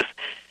gold is.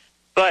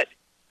 But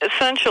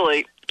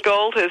essentially,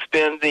 gold has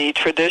been the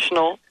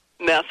traditional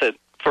method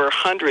for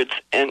hundreds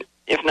and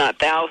if not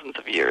thousands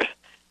of years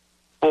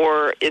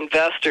for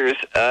investors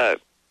to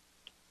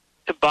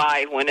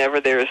buy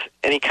whenever there's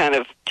any kind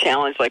of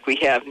challenge like we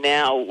have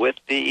now with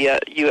the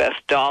U.S.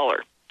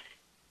 dollar.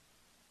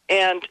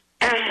 And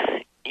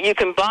you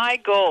can buy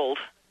gold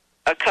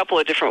a couple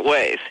of different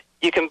ways.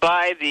 You can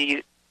buy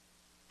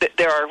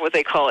there are what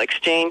they call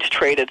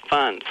exchange-traded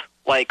funds,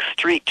 like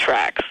Street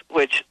Tracks,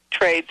 which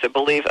trades, I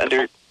believe,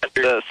 under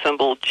the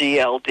symbol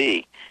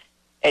GLD.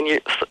 And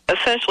you're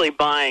essentially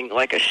buying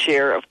like a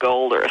share of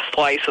gold or a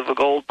slice of a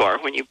gold bar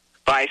when you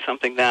buy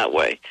something that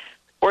way.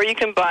 Or you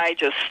can buy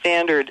just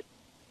standard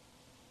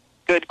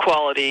good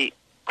quality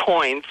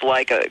coins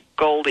like a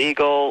gold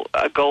eagle,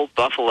 a gold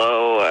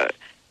buffalo, a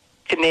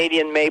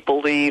Canadian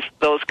maple leaf,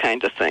 those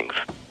kinds of things.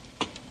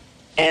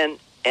 And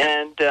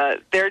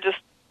they're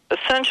just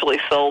essentially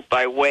sold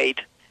by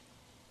weight,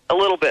 a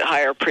little bit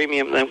higher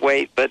premium than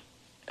weight, but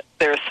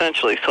they're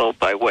essentially sold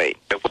by weight.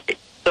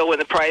 So when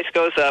the price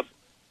goes up,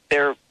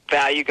 their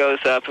value goes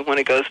up, and when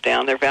it goes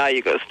down, their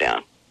value goes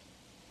down.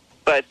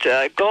 But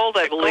gold,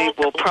 I believe,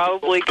 will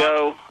probably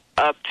go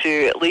up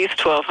to at least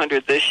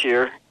 $1,200 this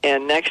year,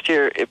 and next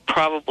year it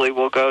probably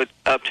will go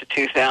up to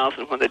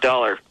 $2,000 when the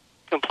dollar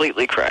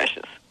completely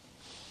crashes.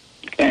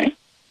 Okay.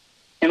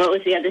 And what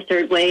was the other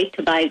third way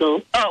to buy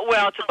gold? Oh,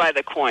 well, to buy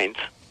the coins.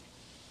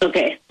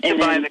 Okay. To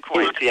buy the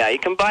coins, yeah. You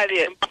can buy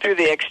through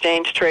the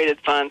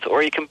exchange-traded funds,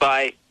 or you can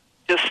buy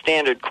just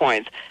standard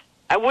coins.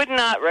 I would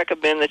not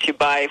recommend that you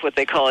buy what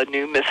they call a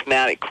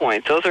numismatic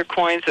coins. Those are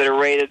coins that are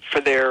rated for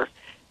their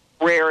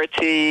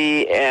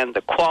rarity and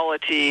the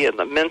quality and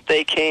the mint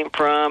they came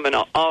from and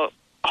a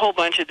whole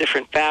bunch of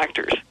different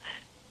factors.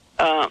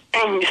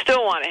 You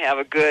still want to have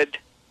a good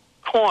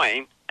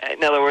coin.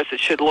 In other words, it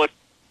should look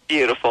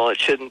beautiful. It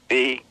shouldn't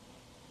be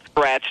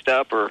scratched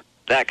up or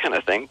that kind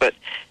of thing. But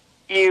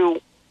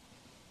you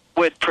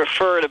would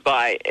prefer to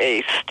buy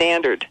a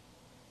standard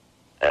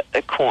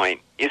a coin,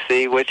 you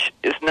see, which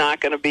is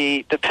not going to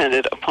be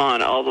dependent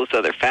upon all those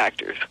other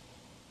factors.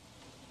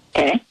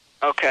 Okay.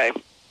 Okay.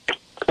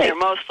 They're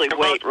mostly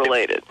weight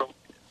related. All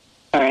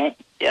right.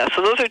 Yeah,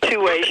 so those are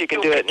two ways you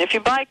can do it. And if you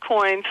buy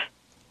coins,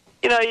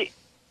 you know,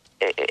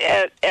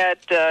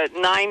 at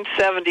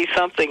 $9.70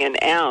 something an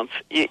ounce,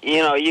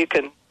 you know, you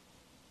can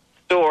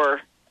store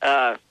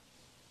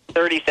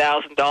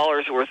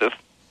 $30,000 worth of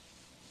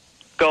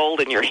gold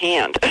in your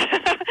hand.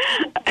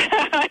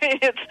 I mean,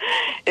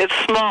 it's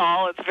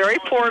small. It's very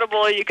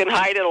portable. You can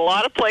hide it a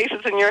lot of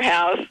places in your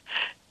house.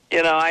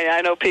 You know,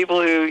 I know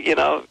people who, you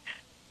know,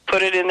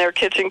 put it in their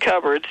kitchen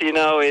cupboards, you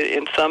know,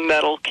 in some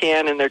metal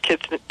can in their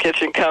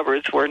kitchen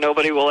cupboards where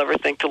nobody will ever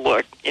think to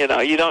look. You know,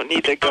 you don't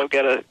need to go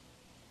get a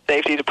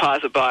safety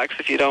deposit box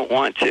if you don't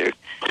want to.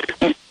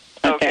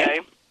 Okay?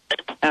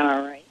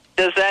 All right.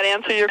 Does that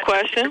answer your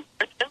question?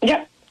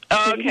 Yep.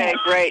 Okay,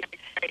 great.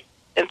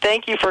 And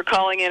thank you for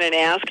calling in and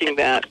asking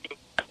that.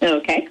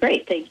 Okay,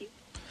 great. Thank you.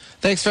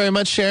 Thanks very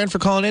much, Sharon, for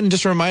calling in.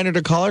 Just a reminder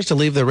to callers to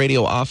leave the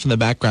radio off in the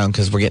background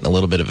because we're getting a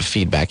little bit of a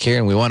feedback here,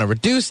 and we want to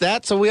reduce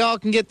that so we all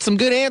can get some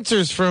good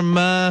answers from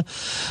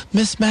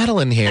Miss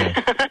Madeline here.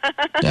 All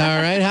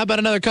right, how about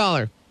another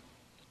caller?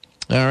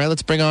 All right,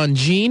 let's bring on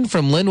Jean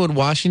from Linwood,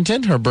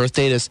 Washington. Her birth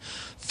date is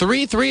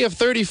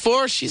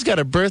 3/3/34. She's got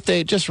a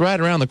birthday just right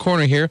around the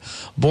corner here.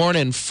 Born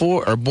at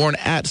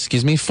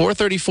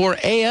 4:34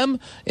 a.m.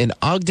 in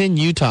Ogden,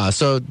 Utah.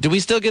 So, do we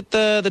still get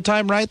the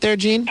time right there,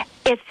 Jean?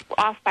 It's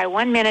off by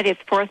 1 minute.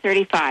 It's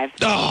 4:35.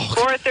 Oh.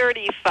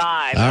 4:35.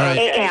 All right.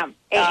 Okay. A.M.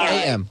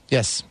 A.M.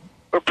 Yes.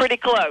 We're pretty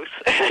close.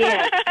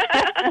 Yes.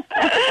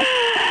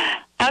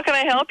 How can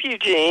I help you,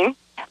 Jean?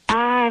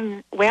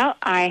 Well,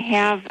 I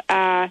have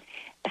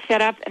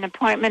set up an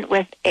appointment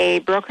with a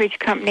brokerage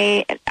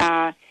company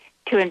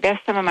to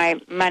invest some of my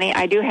money.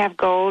 I do have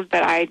gold,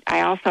 but I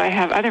also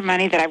have other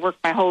money that I've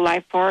worked my whole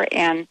life for,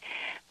 and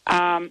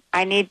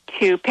I need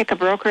to pick a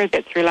broker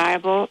that's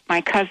reliable.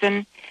 My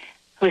cousin,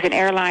 who's an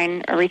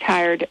airline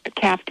retired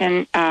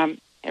captain,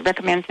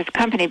 recommends this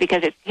company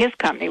because it's his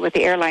company with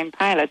the airline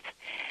pilots.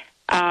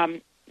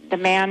 The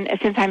man,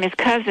 since I'm his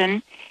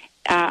cousin,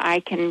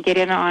 I can get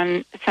in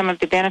on some of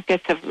the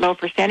benefits of low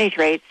percentage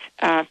rates,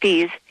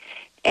 fees,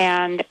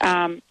 and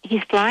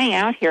he's flying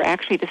out here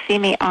actually to see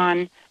me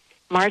on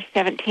March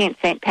 17th,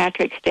 St.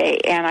 Patrick's Day,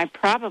 and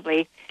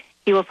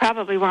he will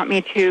probably want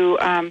me to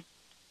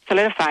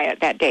solidify it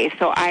that day.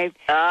 So I'm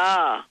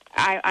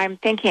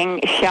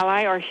thinking, shall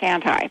I or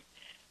shan't I?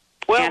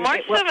 Well,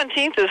 March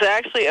 17th is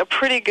actually a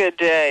pretty good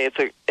day.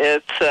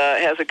 It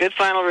has a good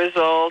final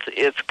result.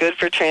 It's good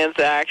for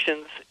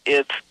transactions.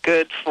 It's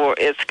got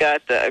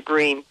a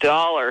green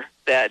dollar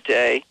that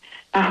day.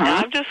 Now,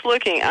 I'm just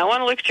looking. I want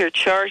to look at your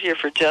chart here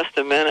for just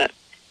a minute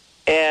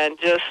and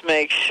just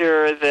make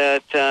sure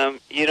that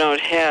you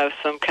don't have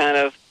some kind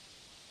of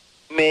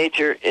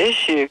major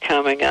issue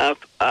coming up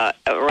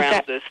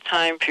around this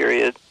time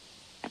period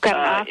I've got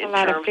an awful in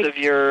lot terms of of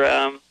your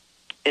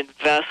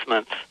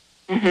investments.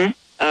 Mm-hmm.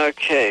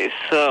 Okay,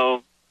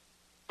 so,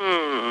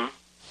 yeah,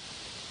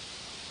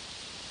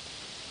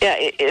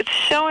 it's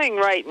showing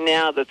right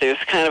now that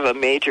there's kind of a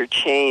major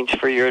change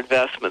for your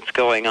investments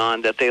going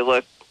on, that they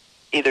look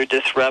either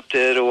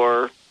disrupted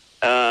or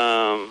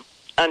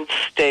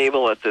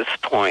unstable at this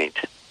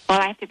point.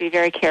 Well, I have to be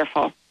very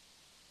careful.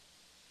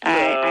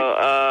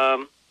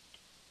 Okay,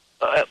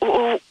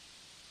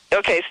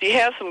 so you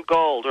have some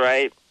gold,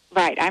 right?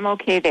 Right, I'm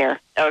okay there.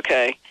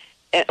 Okay.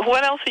 And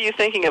what else are you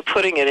thinking of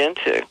putting it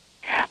into?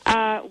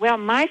 Well,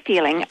 my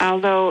feeling,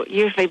 although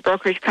usually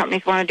brokerage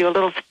companies want to do a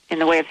little in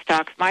the way of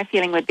stocks, my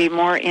feeling would be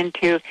more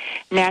into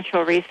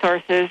natural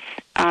resources.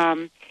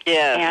 And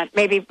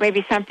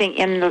maybe something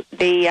in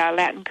the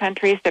Latin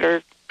countries that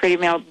are pretty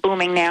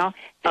booming now.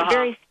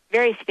 Very,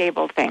 very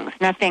stable things.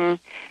 Nothing.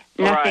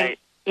 Right.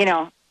 You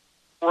know.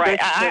 Right.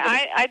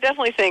 I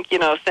definitely think,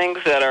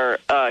 things that are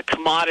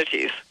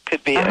commodities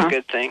could be a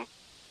good thing.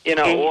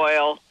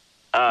 Oil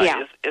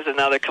is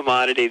another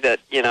commodity that,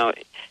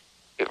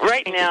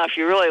 right now, if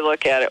you really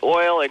look at it,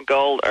 oil and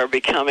gold are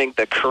becoming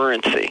the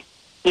currency.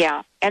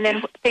 Yeah. And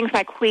then things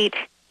like wheat.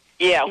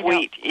 Yeah,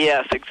 wheat.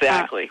 Yes,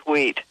 exactly.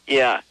 Wheat.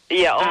 Yeah.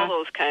 Yeah, all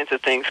those kinds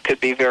of things could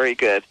be very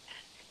good.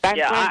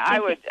 I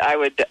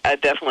would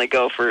definitely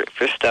go for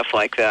stuff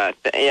like that.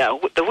 Yeah,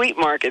 the wheat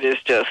market is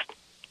just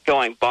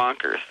going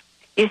bonkers.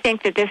 You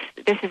think that this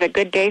is a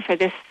good day for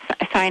this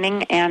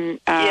signing? And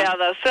yeah,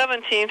 the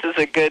 17th is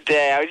a good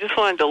day. I just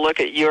wanted to look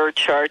at your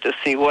chart to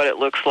see what it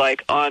looks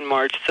like on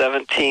March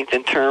 17th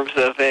in terms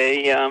of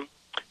I'm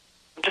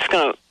just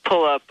going to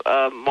pull up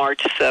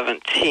March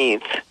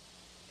 17th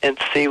and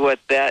see what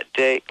that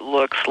date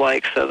looks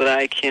like so that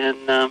I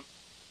can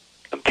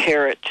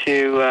compare it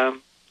to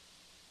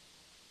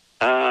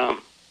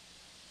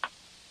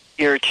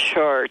your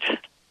chart.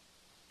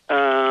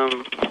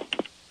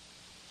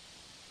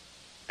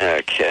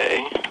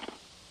 Okay.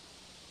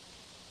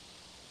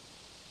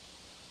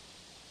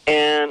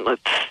 And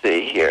let's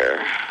see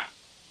here.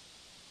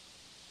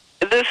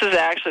 This is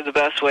actually the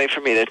best way for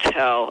me to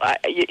tell.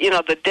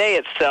 The day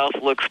itself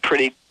looks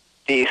pretty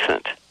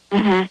decent.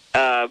 Mm-hmm.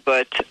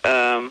 But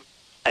I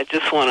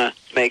just want to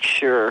make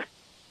sure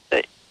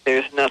that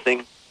there's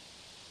nothing.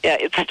 Yeah,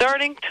 it's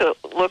starting to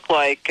look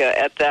like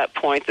at that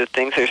point that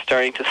things are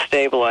starting to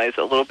stabilize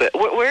a little bit.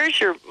 Where's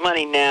your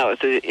money now? Is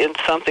it in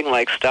something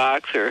like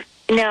stocks or?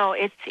 No,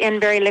 it's in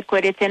very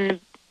liquid. It's in the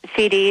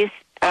CDs.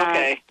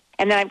 Okay.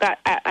 And then I've got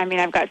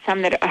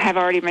some that have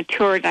already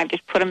matured, and I've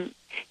just put them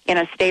in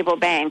a stable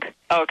bank.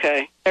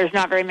 Okay. There's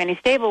not very many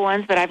stable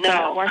ones, but I've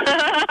got Washington.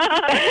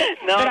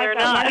 No, they're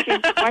not.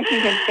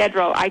 Washington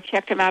Federal. I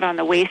checked them out on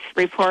the Weiss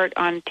report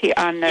on the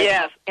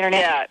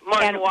internet. Yeah,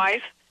 Martin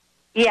Weiss.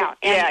 Yeah.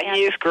 And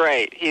he's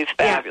great. He's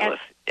fabulous.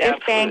 This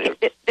bank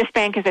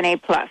is an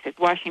A+. It's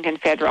Washington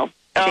Federal.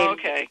 Oh,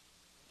 okay.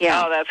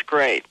 Yeah. Oh, that's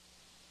great.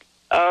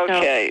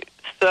 Okay.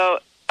 So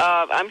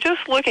I'm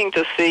just looking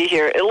to see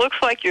here. It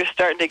looks like you're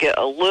starting to get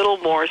a little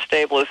more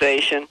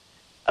stabilization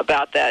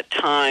about that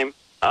time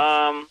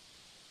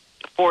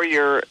for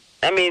your.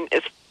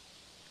 It's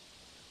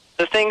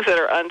the things that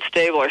are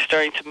unstable are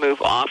starting to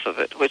move off of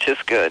it, which is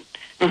good.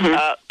 Mm-hmm.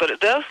 But it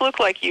does look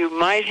like you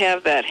might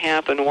have that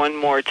happen one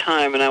more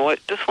time, and I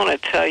just want to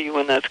tell you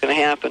when that's going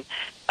to happen.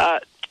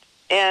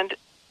 And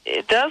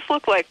it does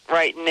look like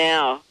right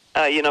now,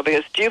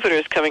 because Jupiter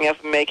is coming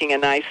up and making a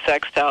nice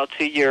sextile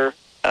to your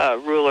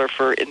ruler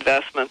for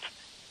investments,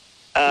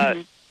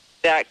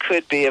 that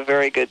could be a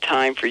very good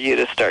time for you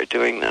to start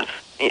doing this,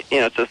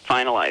 to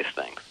finalize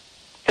things.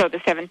 So the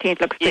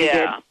 17th looks pretty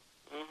good.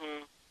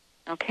 Mm-hmm.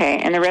 Okay,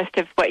 and the rest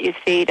of what you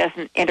see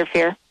doesn't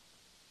interfere?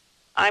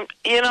 I'm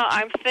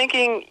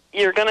thinking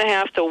you're going to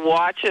have to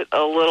watch it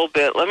a little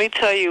bit. Let me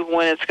tell you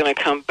when it's going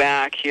to come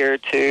back here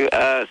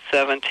to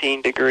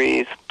 17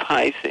 degrees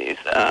Pisces.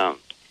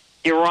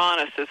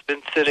 Uranus has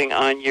been sitting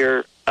on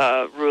your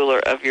ruler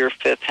of your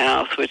 5th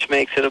house, which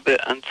makes it a bit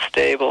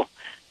unstable.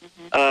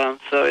 Mm-hmm.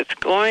 So it's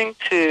going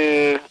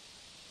to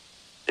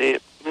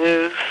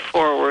move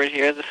forward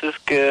here. This is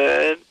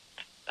good.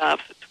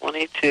 Stops at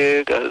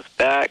 22, goes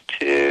back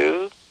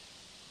to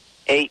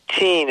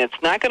 18.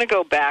 It's not going to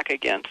go back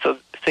again, so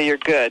you're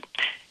good.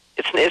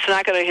 It's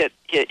not going to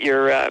hit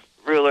your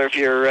ruler of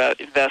your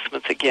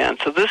investments again.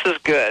 So this is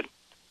good.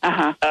 So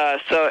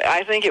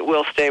I think it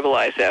will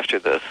stabilize after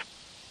this.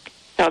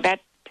 So that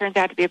turns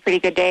out to be a pretty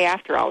good day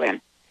after all,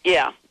 then.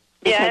 Yeah.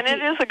 Yeah, and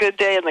it is a good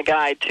day in the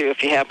guide, too,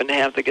 if you happen to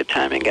have the good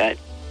timing guide.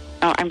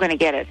 Oh, I'm going to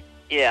get it.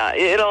 Yeah,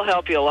 it'll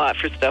help you a lot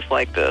for stuff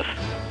like this.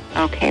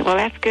 Okay, well,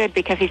 that's good,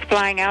 because he's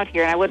flying out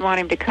here, and I wouldn't want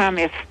him to come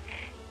if...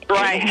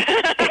 Right.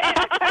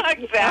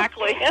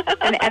 Exactly.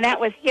 and that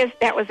was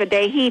the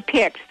day he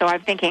picked, so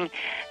I'm thinking,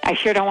 I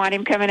sure don't want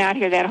him coming out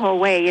here that whole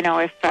way, if...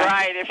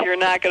 right, if you're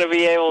not going to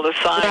be able to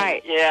sign.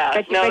 Right. Yeah.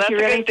 But that's you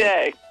a really good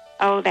day.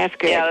 Oh, that's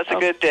good. Yeah, that's a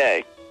good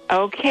day.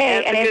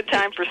 Okay. And it's a good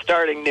time for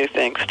starting new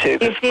things, too.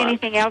 Is there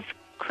anything else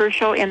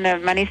crucial in the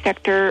money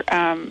sector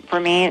for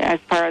me as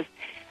far as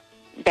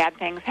bad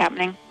things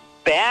happening?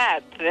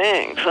 Bad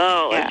things?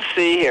 Oh, let's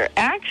see here.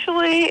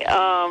 Actually,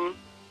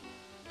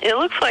 it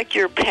looks like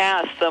you're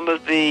past some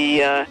of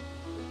the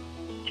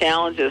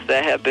challenges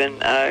that have been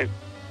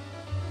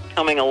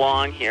coming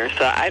along here.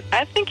 So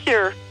I think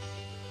you're...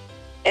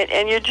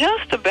 And you're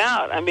just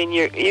about,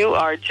 you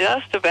are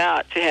just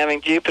about to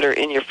having Jupiter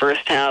in your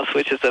 1st house,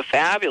 which is a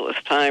fabulous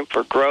time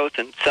for growth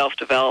and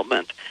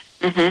self-development.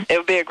 Mm-hmm. It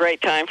would be a great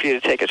time for you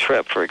to take a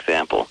trip, for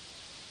example.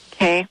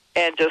 Okay.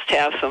 And just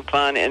have some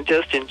fun and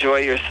just enjoy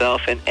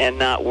yourself and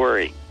not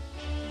worry.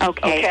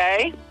 Okay.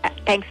 Okay?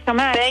 Thanks so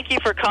much. Thank you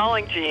for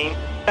calling, Jean.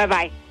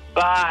 Bye-bye.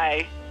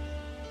 Bye.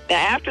 Now,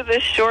 after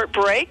this short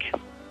break,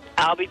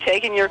 I'll be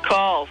taking your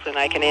calls, and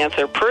I can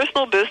answer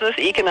personal, business,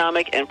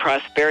 economic, and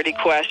prosperity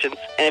questions.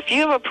 And if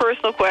you have a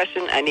personal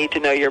question, I need to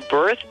know your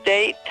birth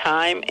date,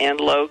 time, and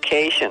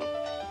location.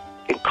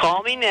 You can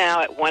call me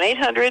now at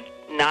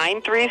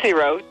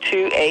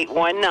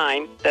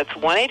 1-800-930-2819. That's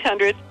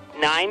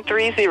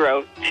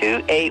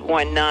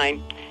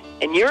 1-800-930-2819.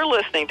 And you're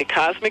listening to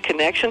Cosmic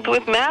Connections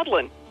with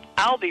Madeline.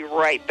 I'll be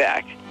right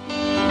back.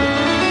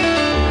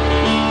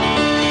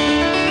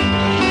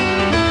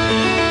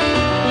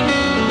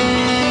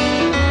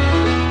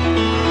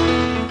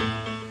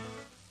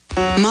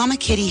 Mama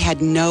Kitty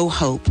had no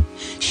hope,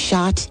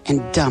 shot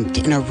and dumped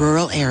in a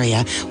rural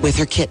area with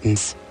her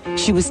kittens.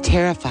 She was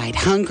terrified,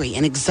 hungry,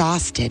 and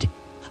exhausted.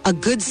 A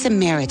good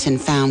Samaritan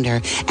found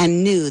her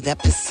and knew that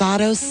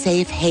Passado's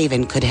Safe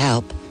Haven could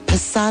help.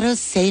 Passado's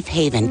Safe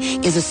Haven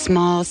is a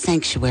small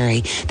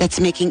sanctuary that's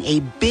making a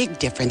big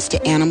difference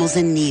to animals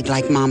in need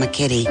like Mama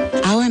Kitty.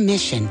 Our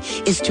mission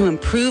is to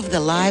improve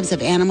the lives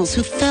of animals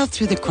who fell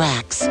through the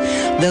cracks,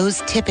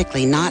 those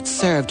typically not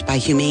served by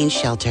humane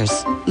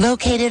shelters.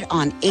 Located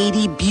on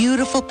 80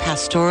 beautiful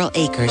pastoral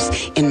acres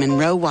in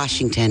Monroe,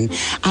 Washington,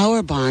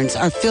 our barns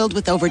are filled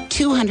with over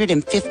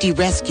 250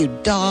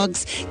 rescued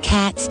dogs,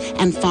 cats,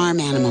 and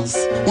farm animals.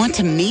 Want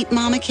to meet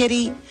Mama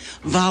Kitty?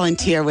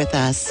 Volunteer with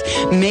us.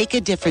 Make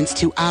a difference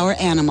to our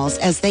animals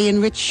as they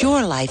enrich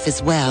your life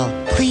as well.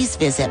 Please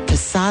visit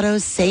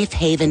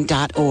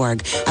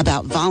PassadosSafeHaven.org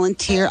about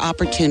volunteer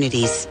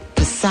opportunities.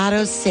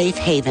 Passado's Safe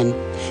Haven.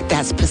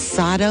 That's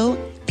Passado,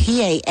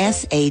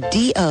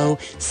 P-A-S-A-D-O,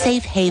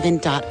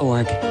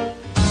 safehaven.org.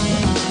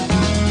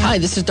 Hi,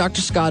 this is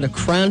Dr. Scott of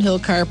Crown Hill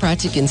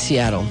Chiropractic in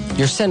Seattle,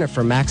 your center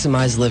for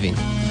maximized living.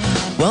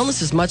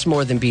 Wellness is much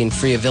more than being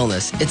free of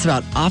illness. It's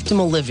about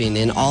optimal living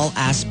in all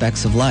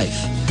aspects of life.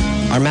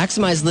 Our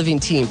Maximized Living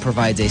team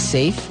provides a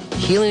safe,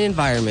 healing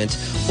environment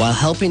while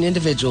helping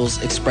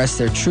individuals express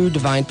their true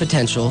divine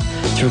potential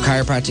through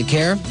chiropractic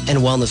care and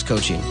wellness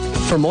coaching.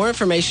 For more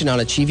information on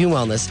achieving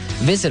wellness,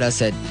 visit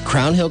us at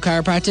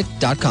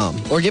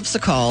crownhillchiropractic.com or give us a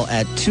call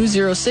at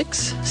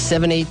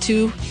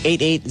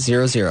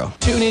 206-782-8800.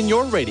 Tune in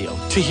your radio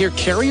to hear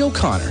Carrie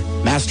O'Connor,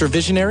 master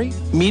visionary,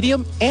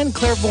 medium, and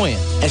clairvoyant,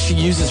 as she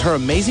uses her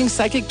amazing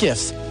psychic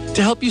gifts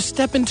to help you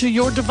step into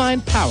your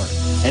divine power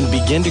and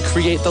begin to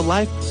create the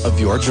life of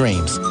your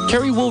dreams.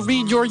 Carrie will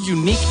read your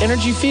unique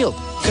energy field,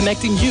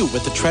 connecting you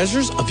with the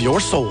treasures of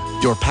your soul,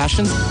 your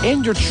passions,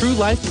 and your true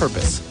life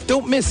purpose.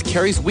 Don't miss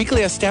Carrie's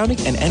weekly astounding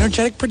and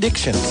energetic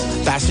predictions.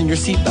 Fasten your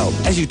seatbelt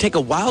as you take a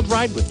wild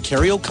ride with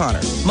Carrie O'Connor,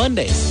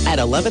 Mondays at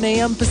 11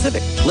 a.m.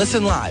 Pacific.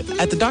 Listen live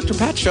at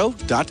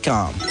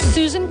thedrpatshow.com.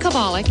 Susan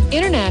Kovalik,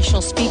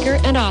 international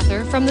speaker and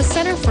author from the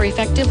Center for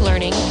Effective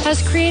Learning,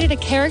 has created a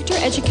character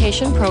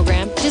education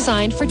program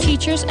designed for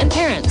teachers and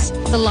parents.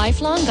 The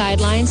lifelong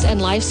guidelines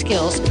and life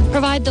skills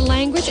provide the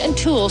language and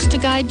tools to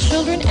guide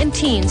children and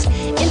teens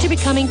into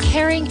becoming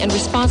caring and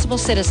responsible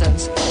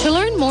citizens. To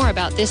learn more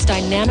about this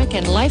dynamic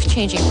and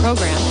life-changing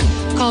program,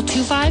 call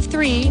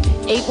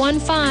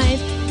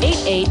 253-815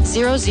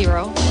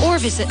 888-8800 or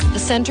visit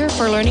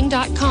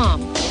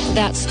thecenterforlearning.com.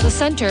 That's the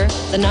center,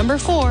 the number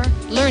 4,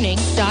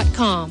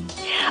 learning.com.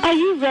 Are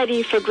you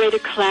ready for greater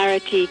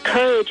clarity,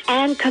 courage,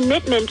 and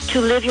commitment to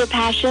live your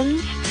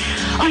passions?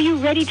 Are you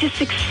ready to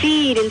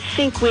succeed in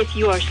sync with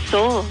your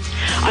soul?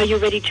 Are you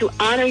ready to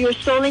honor your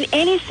soul in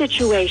any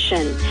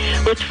situation?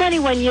 With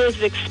 21 years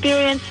of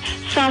experience,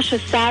 Sasha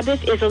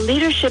Sabbath is a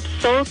leadership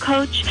soul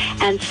coach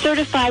and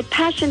certified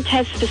passion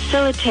test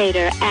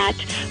facilitator at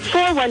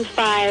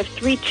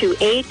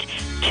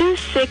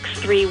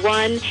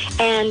 415-328-2631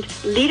 and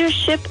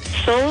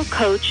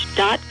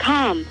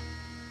leadershipsoulcoach.com.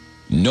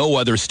 No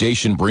other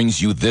station brings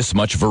you this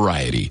much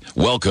variety.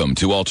 Welcome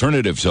to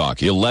Alternative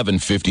Talk,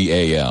 1150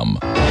 AM.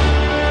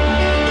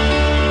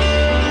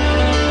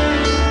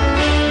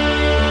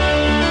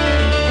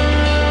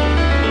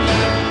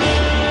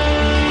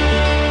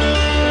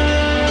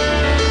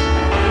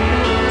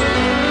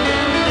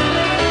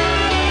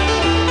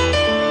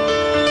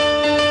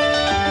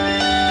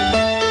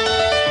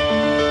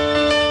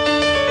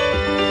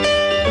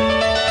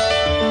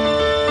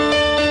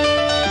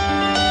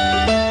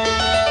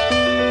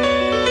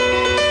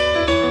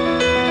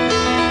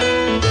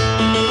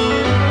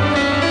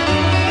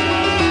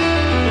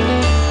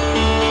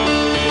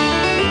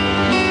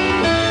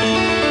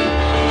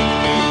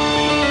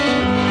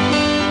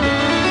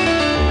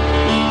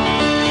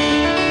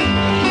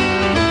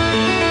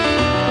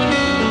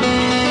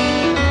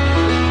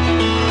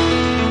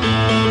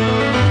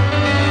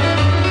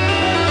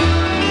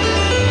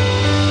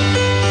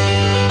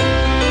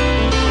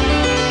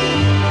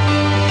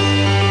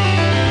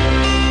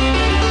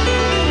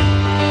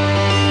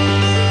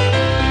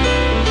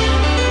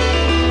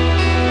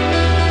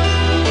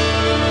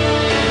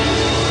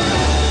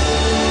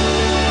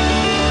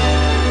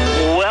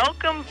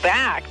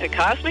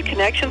 Cosmic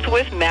Connections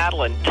with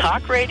Madeline,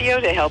 talk radio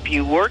to help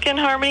you work in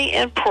harmony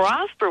and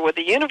prosper with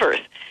the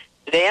universe.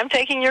 Today I'm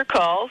taking your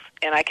calls,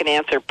 and I can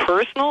answer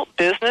personal,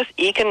 business,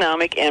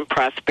 economic, and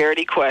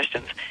prosperity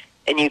questions.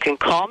 And you can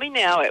call me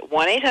now at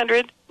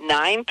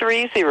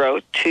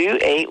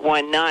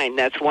 1-800-930-2819.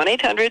 That's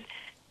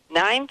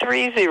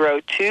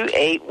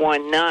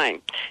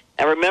 1-800-930-2819.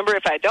 Now remember,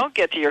 if I don't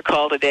get to your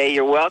call today,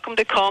 you're welcome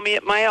to call me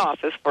at my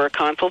office for a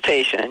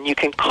consultation. You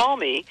can call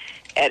me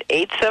at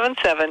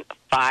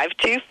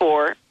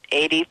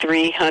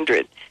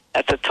 877-524-8300.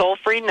 That's a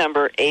toll-free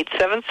number,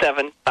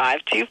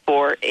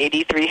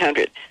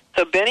 877-524-8300.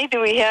 So, Benny,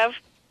 do we have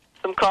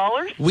some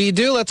callers? We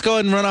do. Let's go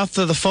ahead and run off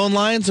to the phone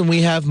lines. And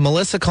we have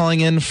Melissa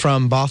calling in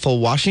from Bothell,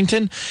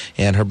 Washington.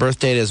 And her birth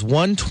date is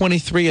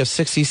 1/23 of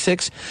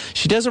 66.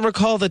 She doesn't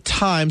recall the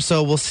time,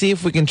 so we'll see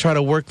if we can try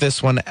to work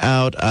this one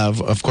out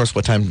of course,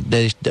 what time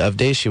of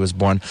day she was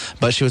born.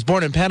 But she was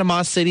born in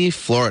Panama City,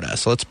 Florida.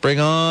 So let's bring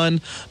on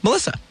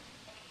Melissa.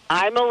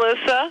 Hi,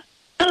 Melissa.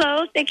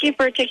 Hello. Thank you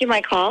for taking my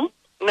call.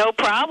 No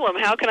problem.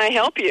 How can I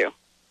help you?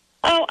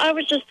 Oh, I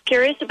was just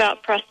curious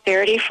about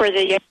prosperity for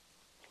the year.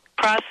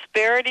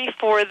 Prosperity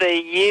for the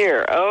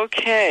year.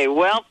 Okay.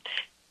 Well,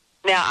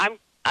 now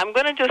I'm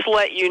going to just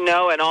let you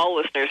know, and all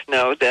listeners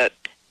know, that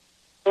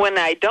when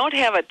I don't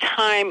have a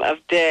time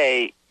of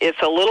day,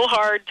 it's a little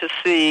hard to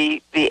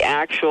see the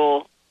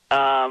actual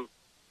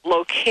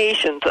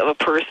locations of a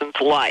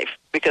person's life,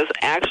 because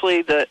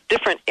actually the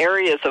different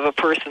areas of a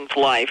person's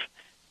life,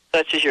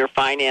 such as your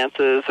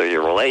finances or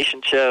your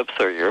relationships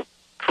or your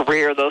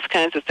career, those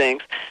kinds of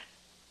things,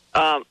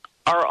 are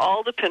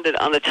all dependent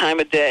on the time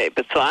of day.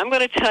 But so I'm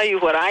going to tell you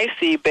what I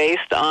see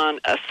based on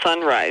a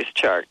sunrise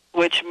chart,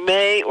 which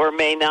may or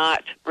may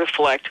not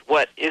reflect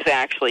what is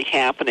actually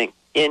happening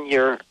in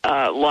your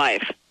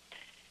life.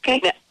 Okay.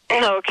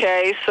 Now,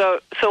 okay, so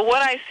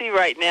what I see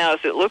right now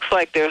is it looks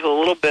like there's a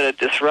little bit of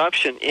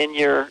disruption in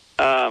your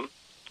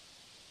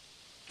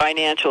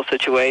financial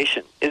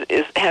situation.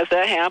 Has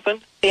that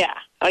happened? Yeah.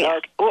 Oh,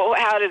 yeah. Well,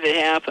 how did it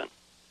happen?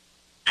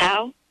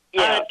 How?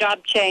 Yeah.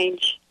 Job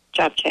change.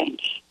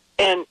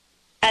 And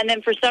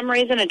then for some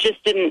reason it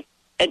just didn't,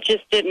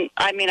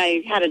 I mean,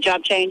 I had a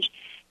job change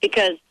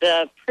because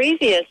the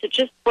previous, it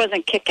just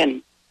wasn't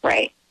kicking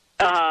right.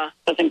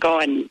 Wasn't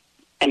going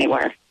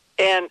anywhere.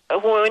 And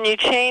when you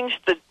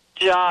changed the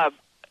job,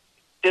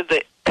 did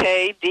the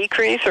pay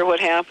decrease or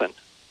what happened?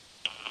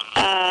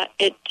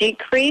 It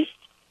decreased,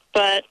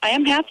 but I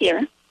am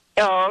happier.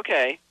 Oh,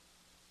 okay.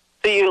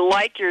 So you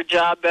like your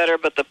job better,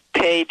 but the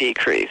pay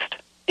decreased.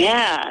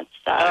 Yeah, it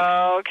sucks.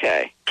 Oh,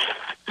 okay.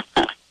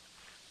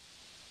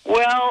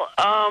 Well,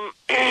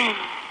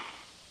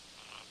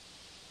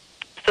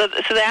 so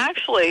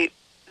actually,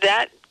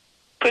 that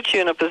puts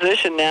you in a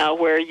position now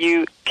where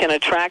you can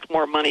attract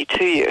more money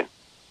to you.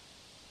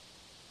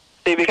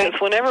 See, because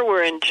whenever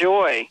we're in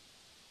joy,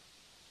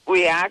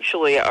 we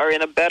actually are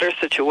in a better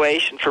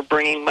situation for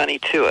bringing money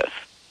to us.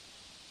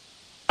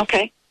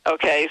 Okay.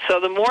 Okay,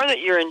 so the more that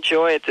you're in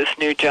joy at this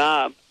new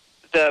job,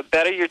 the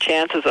better your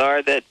chances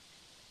are that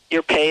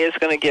your pay is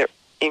going to get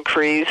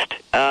increased,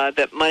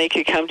 that money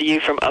could come to you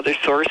from other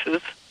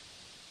sources,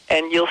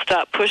 and you'll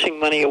stop pushing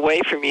money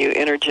away from you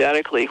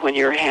energetically when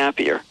you're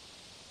happier.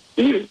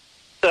 Mm.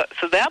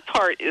 So that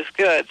part is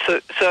good.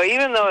 So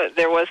even though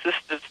there was this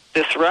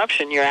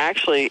disruption, you're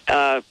actually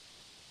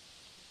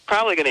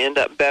probably going to end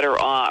up better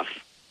off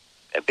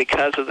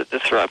because of the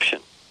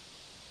disruption.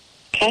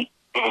 Okay.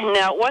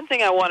 Now, one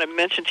thing I want to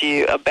mention to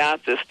you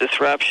about this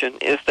disruption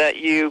is that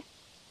you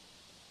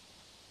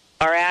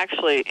are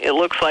actually, it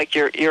looks like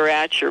you're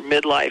at your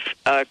midlife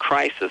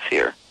crisis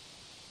here.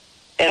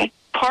 And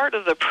part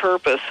of the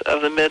purpose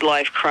of the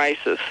midlife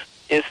crisis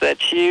is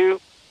that you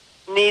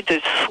need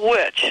to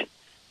switch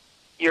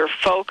your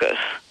focus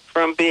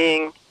from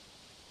being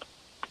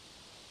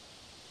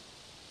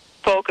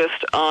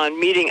focused on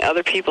meeting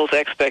other people's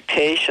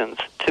expectations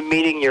to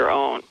meeting your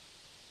own.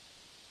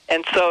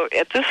 And so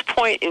at this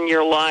point in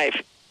your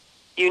life,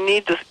 you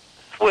need to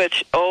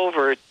switch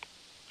over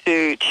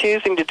to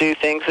choosing to do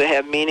things that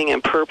have meaning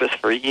and purpose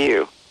for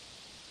you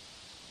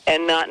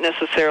and not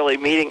necessarily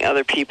meeting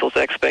other people's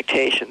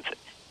expectations.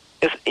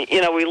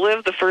 You know, we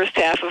live the first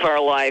half of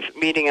our life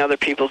meeting other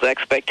people's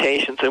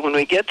expectations, and when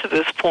we get to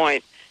this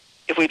point,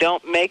 if we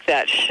don't make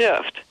that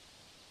shift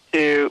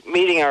to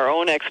meeting our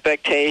own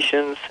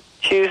expectations,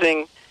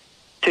 choosing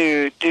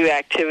to do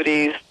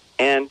activities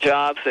and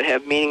jobs that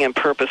have meaning and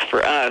purpose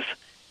for us,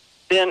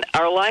 then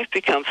our life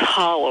becomes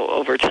hollow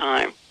over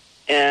time.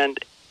 And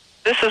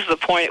this is the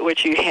point at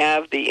which you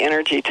have the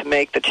energy to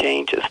make the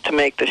changes, to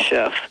make the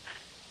shifts.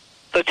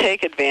 So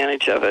take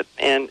advantage of it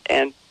and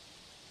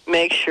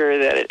make sure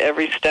that at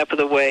every step of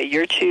the way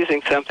you're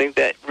choosing something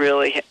that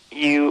really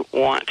you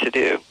want to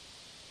do,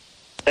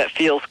 that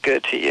feels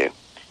good to you.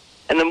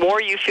 And the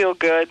more you feel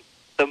good,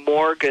 the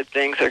more good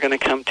things are going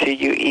to come to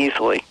you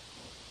easily.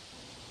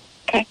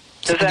 Okay.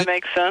 Does that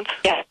make sense?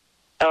 Yes.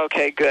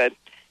 Okay, good.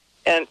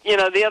 And, you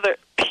know, the other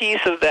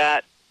piece of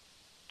that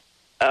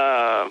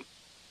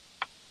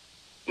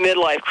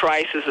midlife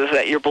crisis is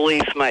that your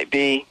beliefs might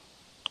be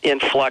in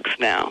flux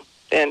now.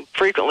 And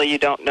frequently you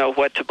don't know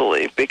what to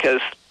believe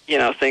because, you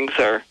know, things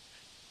are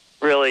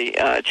really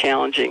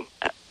challenging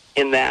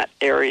in that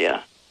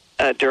area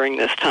during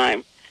this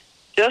time.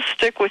 Just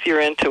stick with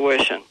your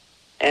intuition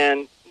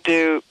and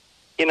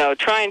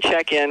try and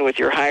check in with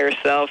your higher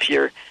self,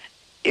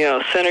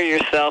 center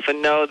yourself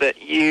and know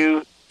that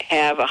you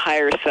have a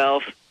higher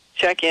self.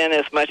 Check in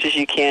as much as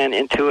you can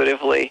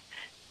intuitively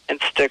and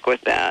stick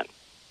with that.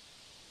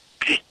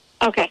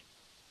 Okay.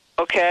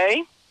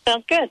 Okay?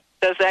 Sounds good.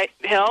 Does that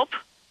help?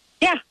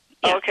 Yeah.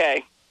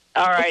 Okay.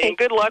 All right. Okay. And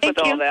good luck with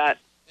all that.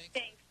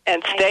 Thanks.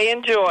 And stay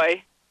in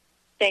joy.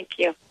 Thank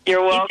you.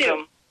 You're welcome.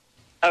 You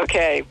too.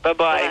 Okay.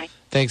 Bye-bye. Bye.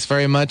 Thanks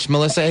very much,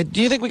 Melissa.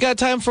 Do you think we got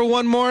time for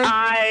one more?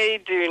 I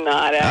do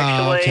not,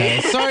 actually. Okay.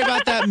 Sorry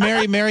about that.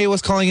 Mary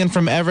was calling in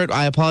from Everett.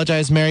 I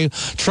apologize, Mary.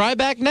 Try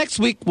back next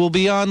week. We'll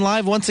be on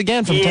live once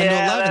again from 10 to 11.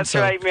 Yeah, that's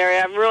right, Mary.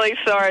 I'm really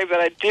sorry, but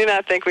I do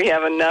not think we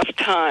have enough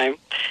time.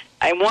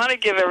 I want to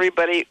give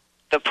everybody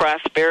the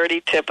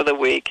prosperity tip of the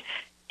week.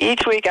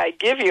 Each week I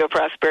give you a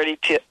prosperity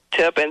tip,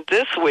 and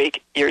this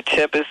week your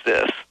tip is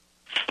this.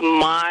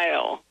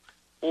 Smile.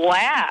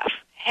 Laugh.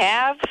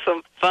 Have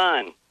some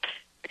fun.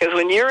 Because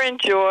when you're in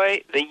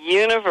joy, the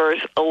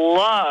universe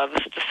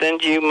loves to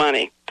send you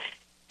money.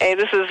 Hey,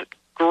 this is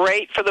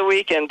great for the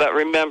weekend, but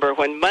remember,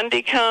 when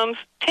Monday comes,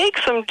 take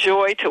some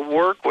joy to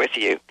work with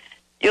you.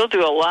 You'll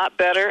do a lot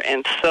better,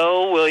 and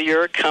so will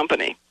your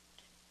company.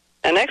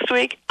 Now, next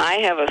week, I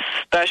have a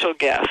special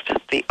guest,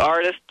 the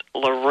artist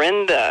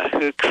Lorinda,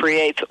 who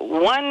creates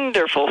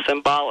wonderful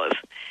symbolas.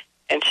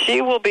 And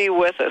she will be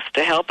with us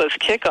to help us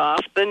kick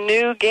off the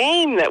new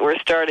game that we're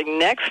starting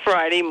next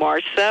Friday,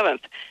 March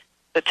 7th.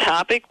 The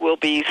topic will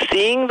be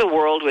Seeing the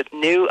World with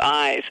New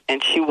Eyes,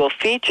 and she will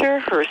feature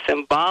her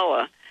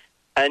Symbala,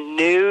 a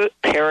new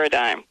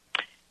paradigm.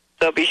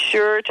 So be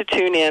sure to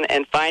tune in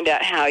and find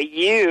out how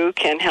you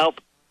can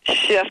help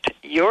shift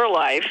your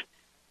life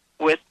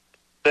with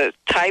the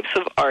types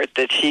of art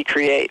that she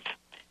creates.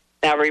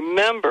 Now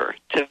remember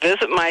to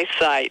visit my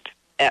site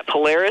at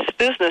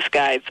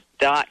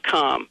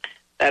PolarisBusinessGuides.com.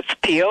 That's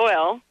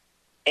POLARIS,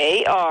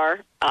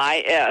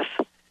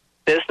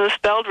 business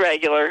spelled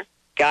regular,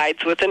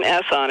 guides with an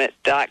S on it,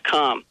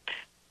 .com.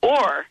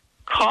 Or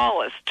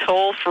call us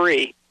toll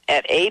free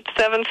at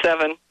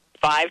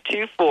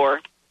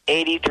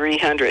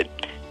 877-524-8300.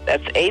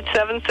 That's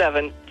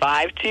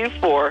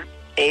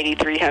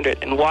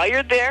 877-524-8300. And while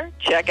you're there,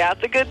 check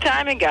out the Good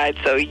Timing Guide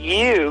so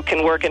you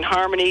can work in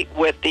harmony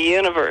with the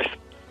universe.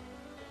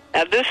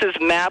 Now, this is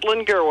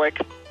Madeline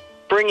Gerwick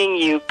bringing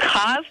you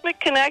Cosmic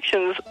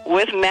Connections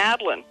with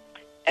Madeline.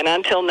 And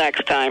until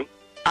next time,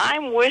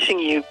 I'm wishing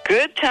you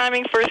good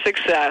timing for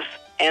success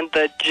and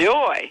the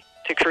joy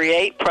to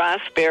create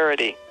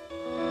prosperity.